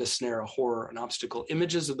the end a snare, a horror, an obstacle.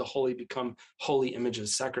 Images of the holy become holy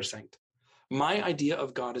images, sacrosanct. My idea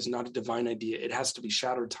of God is not a divine idea. It has to be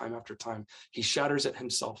shattered time after time. He shatters it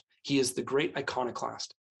himself. He is the great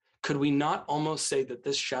iconoclast. Could we not almost say that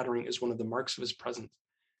this shattering is one of the marks of his presence?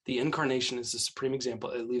 The incarnation is the supreme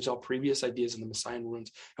example. It leaves all previous ideas in the Messiah in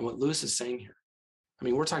ruins. And what Lewis is saying here, I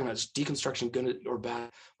mean, we're talking about deconstruction, good or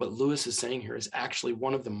bad. What Lewis is saying here is actually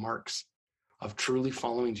one of the marks of truly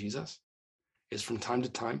following Jesus is from time to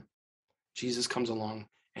time, Jesus comes along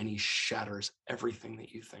and he shatters everything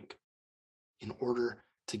that you think in order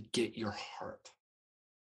to get your heart.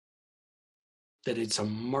 That it's a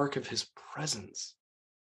mark of his presence.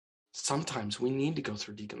 Sometimes we need to go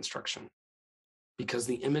through deconstruction because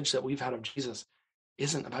the image that we've had of Jesus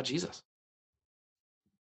isn't about Jesus.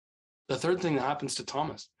 The third thing that happens to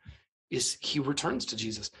Thomas is he returns to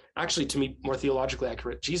Jesus. Actually, to me, more theologically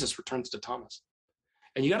accurate, Jesus returns to Thomas.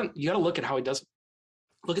 And you gotta look at how he does it.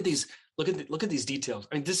 Look at these details.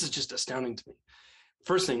 I mean, this is just astounding to me.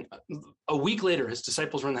 First thing, a week later, his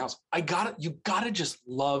disciples were in the house. You gotta just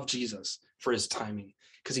love Jesus for his timing,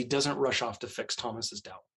 because he doesn't rush off to fix Thomas's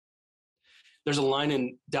doubt. There's a line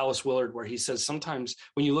in Dallas Willard where he says sometimes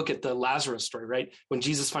when you look at the Lazarus story, right? When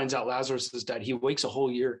Jesus finds out Lazarus has died, he waits a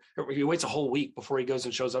whole week before he goes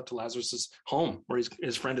and shows up to Lazarus's home where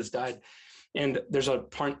his friend has died. And there's a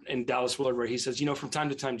part in Dallas Willard where he says, from time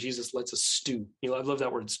to time, Jesus lets us stew. I love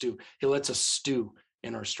that word, stew. He lets us stew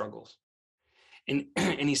in our struggles. And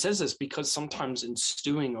he says this because sometimes in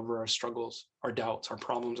stewing over our struggles, our doubts, our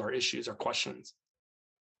problems, our issues, our questions,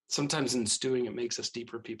 sometimes in stewing, it makes us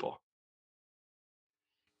deeper people.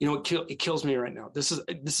 It kills me right now. This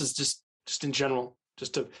is just in general,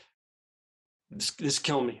 this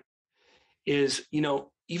kill me is,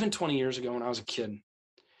 even 20 years ago when I was a kid,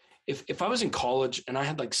 if I was in college and I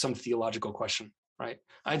had like some theological question, right?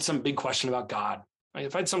 I had some big question about God. Right?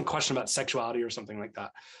 If I had some question about sexuality or something like that,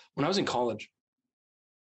 when I was in college,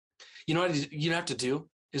 what you'd have to do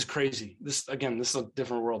is crazy. This is a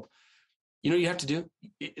different world. You have to do?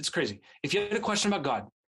 It's crazy. If you had a question about God,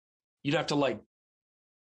 you'd have to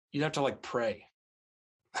pray.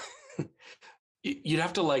 You'd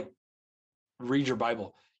have to read your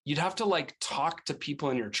Bible. You'd have to talk to people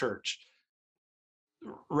in your church,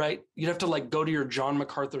 right? You'd have to go to your John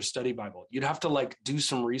MacArthur study Bible. You'd have to do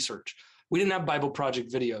some research. We didn't have Bible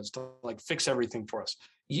Project videos to fix everything for us.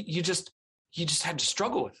 You just had to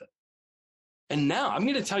struggle with it. And now I'm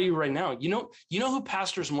going to tell you right now, you know who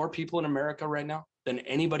pastors more people in America right now than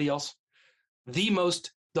anybody else?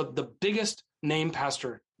 The biggest name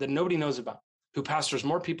pastor that nobody knows about, who pastors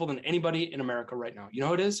more people than anybody in America right now. You know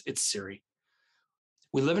who it is? It's Siri.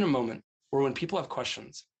 We live in a moment where when people have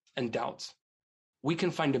questions and doubts, we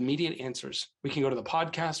can find immediate answers. We can go to the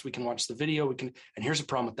podcast, we can watch the video, and here's the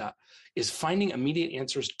problem with that, is finding immediate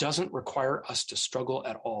answers doesn't require us to struggle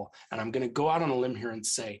at all. And I'm going to go out on a limb here and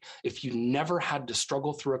say, if you never had to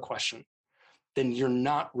struggle through a question, then you're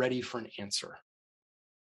not ready for an answer,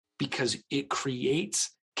 because it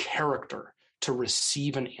creates character to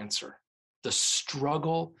receive an answer. The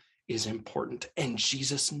struggle is important, and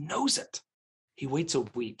Jesus knows it. He waits a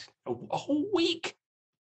whole week.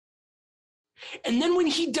 And then when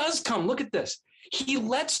he does come, look at this. He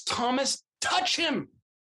lets Thomas touch him.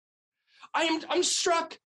 I'm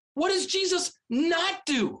struck. What does Jesus not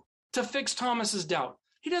do to fix Thomas's doubt?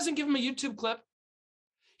 He doesn't give him a YouTube clip.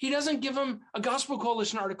 He doesn't give him a Gospel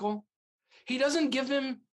Coalition article. He doesn't give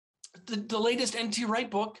him the latest N.T. Wright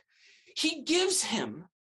book, he gives him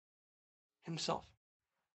himself,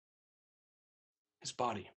 his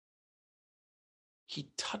body. He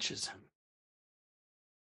touches him.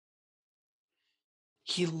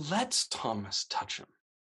 He lets Thomas touch him.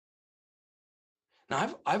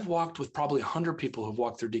 Now, I've walked with probably 100 people who've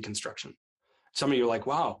walked through deconstruction. Some of you are like,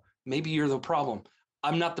 wow, maybe you're the problem.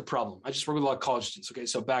 I'm not the problem. I just work with a lot of college students. Okay,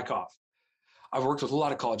 so back off. I've worked with a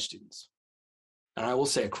lot of college students. And I will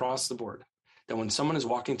say across the board that when someone is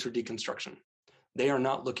walking through deconstruction, they are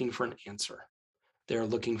not looking for an answer. They are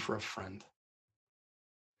looking for a friend.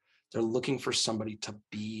 They're looking for somebody to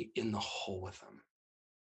be in the hole with them.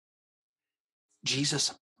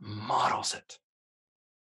 Jesus models it.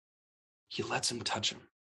 He lets him touch him.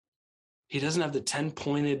 He doesn't have the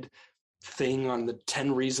 10-pointed thing on the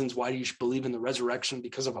 10 reasons why you should believe in the resurrection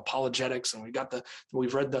because of apologetics. And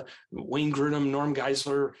we've read the Wayne Grudem, Norm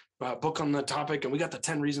Geisler book on the topic, and we got the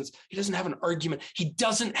 10 reasons. He doesn't have an argument. He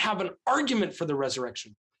doesn't have an argument for the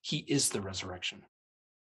resurrection. He is the resurrection.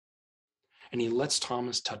 And he lets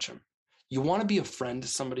Thomas touch him. You want to be a friend to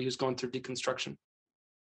somebody who's going through deconstruction?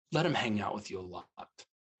 Let him hang out with you a lot.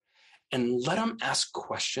 And let him ask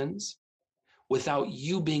questions without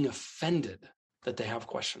you being offended that they have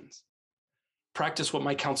questions. Practice what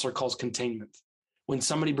my counselor calls containment. When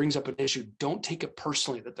somebody brings up an issue, don't take it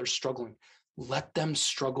personally that they're struggling. Let them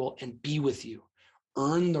struggle and be with you.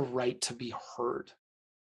 Earn the right to be heard.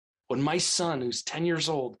 When my son, who's 10 years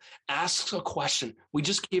old, asks a question, we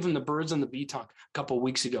just gave him the birds and the bee talk a couple of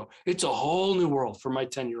weeks ago. It's a whole new world for my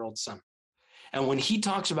 10-year-old son. And when he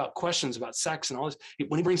talks about questions about sex and all this,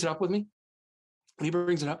 when he brings it up with me,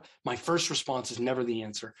 my first response is never the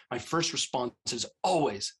answer. My first response is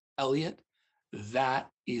always, Elliot, that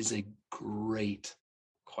is a great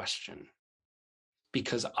question.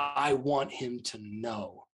 Because I want him to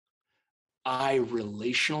know I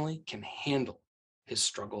relationally can handle his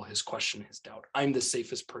struggle, his question, his doubt. I'm the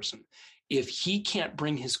safest person. If he can't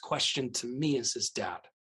bring his question to me as his dad,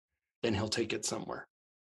 then he'll take it somewhere.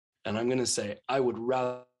 And I'm going to say, I would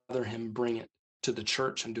rather him bring it to the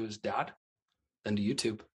church and to his dad than to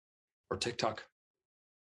YouTube or TikTok.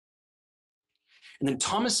 And then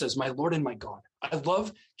Thomas says, my Lord and my God. I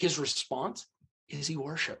love his response is he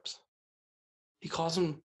worships. He calls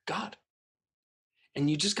him God. And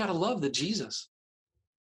you just got to love the Jesus.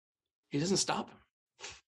 He doesn't stop him.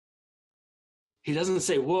 He doesn't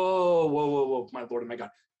say, whoa, my Lord and my God.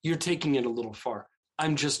 You're taking it a little far.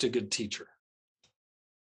 I'm just a good teacher.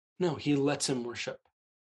 No, he lets him worship.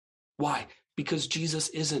 Why? Because Jesus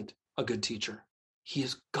isn't a good teacher. He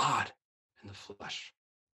is God in the flesh.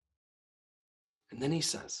 And then he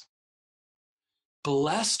says,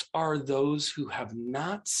 blessed are those who have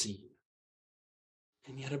not seen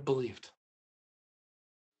and yet have believed.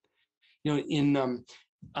 You know,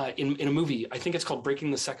 in a movie, I think it's called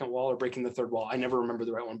Breaking the Second Wall or Breaking the Third Wall. I never remember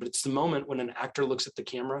the right one, but it's the moment when an actor looks at the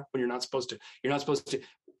camera when you're not supposed to. You're not supposed to.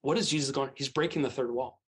 What is Jesus going? He's breaking the third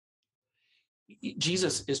wall.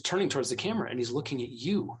 Jesus is turning towards the camera and he's looking at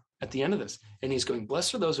you at the end of this. And he's going,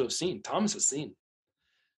 blessed are those who have seen. Thomas has seen.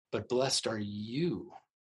 But blessed are you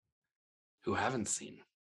who haven't seen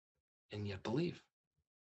and yet believe.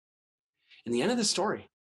 In the end of the story,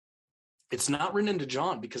 it's not written into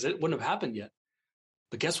John because it wouldn't have happened yet.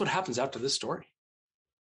 But guess what happens after this story?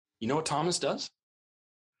 You know what Thomas does?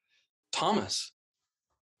 Thomas,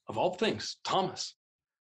 of all things, Thomas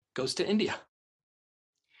goes to India.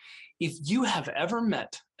 If you have ever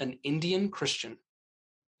met an Indian Christian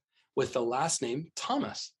with the last name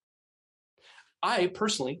Thomas, I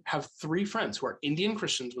personally have 3 friends who are Indian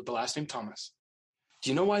Christians with the last name Thomas. Do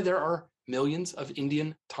you know why there are millions of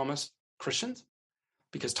Indian Thomas Christians?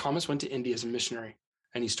 Because Thomas went to India as a missionary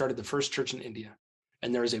and he started the first church in India.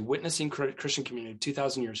 And there is a witnessing Christian community of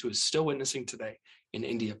 2,000 years who is still witnessing today in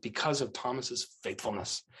India because of Thomas's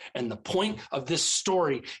faithfulness. And the point of this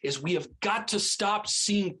story is we have got to stop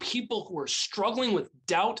seeing people who are struggling with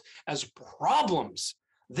doubt as problems.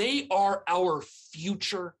 They are our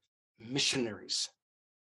future missionaries.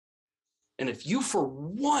 And if you for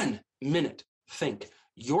 1 minute think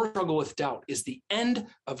your struggle with doubt is the end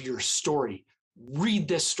of your story, read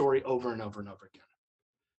this story over and over and over again.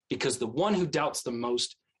 Because the one who doubts the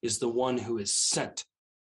most is the one who is sent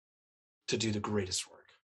to do the greatest work.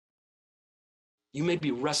 You may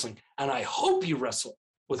be wrestling, and I hope you wrestle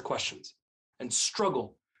with questions and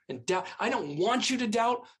struggle and doubt. I don't want you to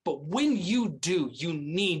doubt, but when you do, you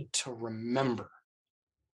need to remember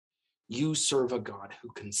you serve a God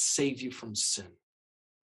who can save you from sin,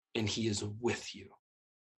 and he is with you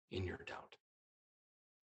in your doubt.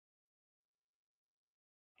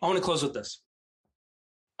 I want to close with this.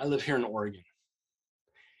 I live here in Oregon.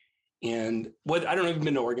 And what I don't know if you've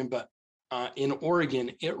been to Oregon, but in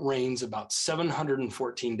Oregon, it rains about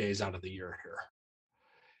 714 days out of the year here.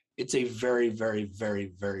 It's a very, very, very,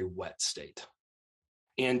 very wet state.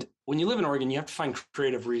 And when you live in Oregon, you have to find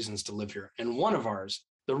creative reasons to live here. And one of ours,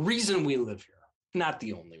 the reason we live here, not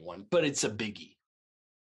the only one, but it's a biggie,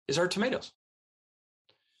 is our tomatoes.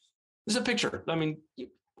 This is a picture. I mean,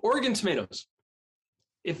 Oregon tomatoes.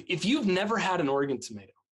 If you've never had an Oregon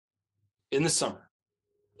tomato in the summer,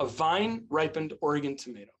 a vine ripened Oregon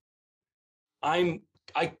tomato, I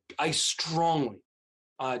strongly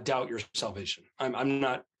doubt your salvation. I'm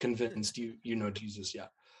not convinced you know Jesus yet.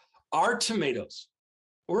 Our tomatoes,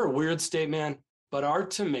 we're a weird state, man, but our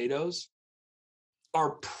tomatoes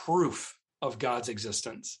are proof of God's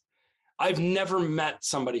existence. I've never met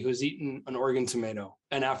somebody who's eaten an Oregon tomato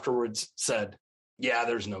and afterwards said, yeah,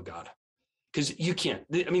 there's no God. Because you can't.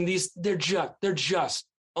 I mean, they're just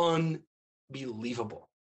unbelievable.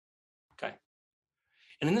 Okay.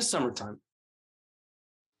 And in the summertime,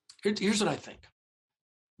 here's what I think.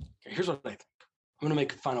 Here's what I think. I'm going to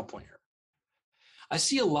make a final point here. I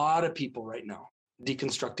see a lot of people right now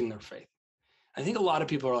deconstructing their faith. I think a lot of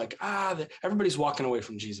people are like, everybody's walking away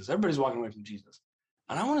from Jesus. Everybody's walking away from Jesus.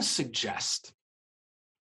 And I want to suggest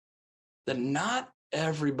that not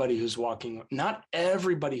everybody who's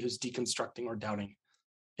deconstructing or doubting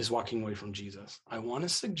is walking away from Jesus. I want to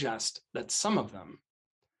suggest that some of them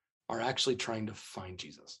are actually trying to find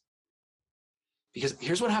Jesus. Because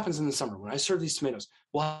here's what happens in the summer. When I serve these tomatoes,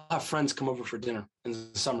 we'll have friends come over for dinner in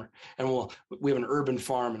the summer, and we have an urban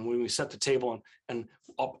farm, and when we set the table and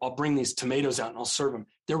I'll bring these tomatoes out and I'll serve them,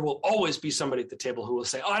 there will always be somebody at the table who will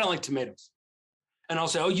say, I don't like tomatoes. And I'll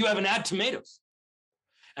say, oh, you haven't had tomatoes.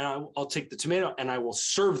 And I'll take the tomato and I will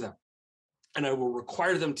serve them, and I will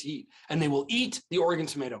require them to eat, and they will eat the Oregon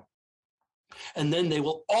tomato. And then they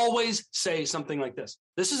will always say something like this.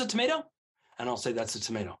 This is a tomato? And I'll say, that's a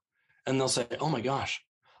tomato. And they'll say, oh my gosh,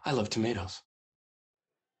 I love tomatoes.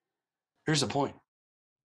 Here's the point.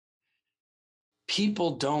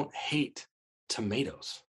 People don't hate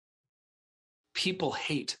tomatoes. People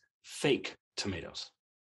hate fake tomatoes.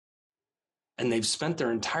 And they've spent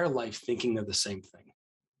their entire life thinking they're the same thing.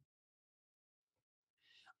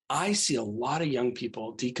 I see a lot of young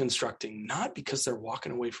people deconstructing, not because they're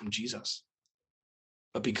walking away from Jesus,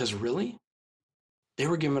 but because really, they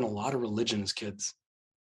were given a lot of religion as kids.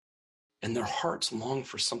 And their hearts long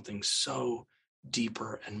for something so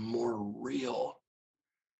deeper and more real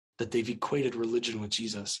that they've equated religion with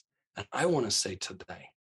Jesus. And I want to say today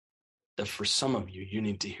that for some of you, you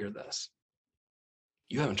need to hear this.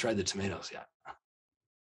 You haven't tried the tomatoes yet.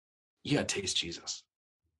 You got to taste Jesus.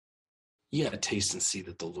 You got to taste and see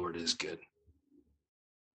that the Lord is good.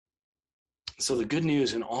 So the good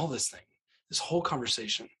news in all this thing, this whole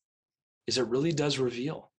conversation, is it really does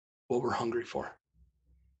reveal what we're hungry for.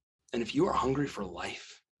 And if you are hungry for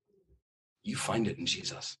life, you find it in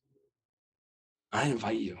Jesus. I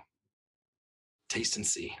invite you, taste and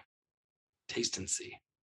see. Taste and see.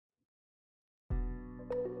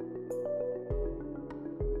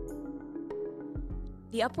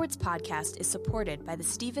 The Upwards podcast is supported by the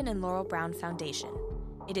Stephen and Laurel Brown Foundation.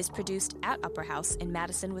 It is produced at Upper House in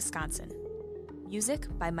Madison, Wisconsin. Music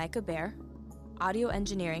by Micah Bear, audio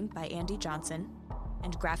engineering by Andy Johnson,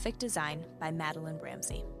 and graphic design by Madeline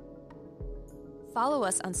Ramsey. Follow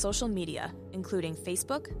us on social media, including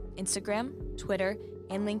Facebook, Instagram, Twitter,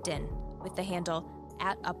 and LinkedIn, with the handle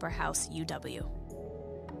 @UpperHouseUW.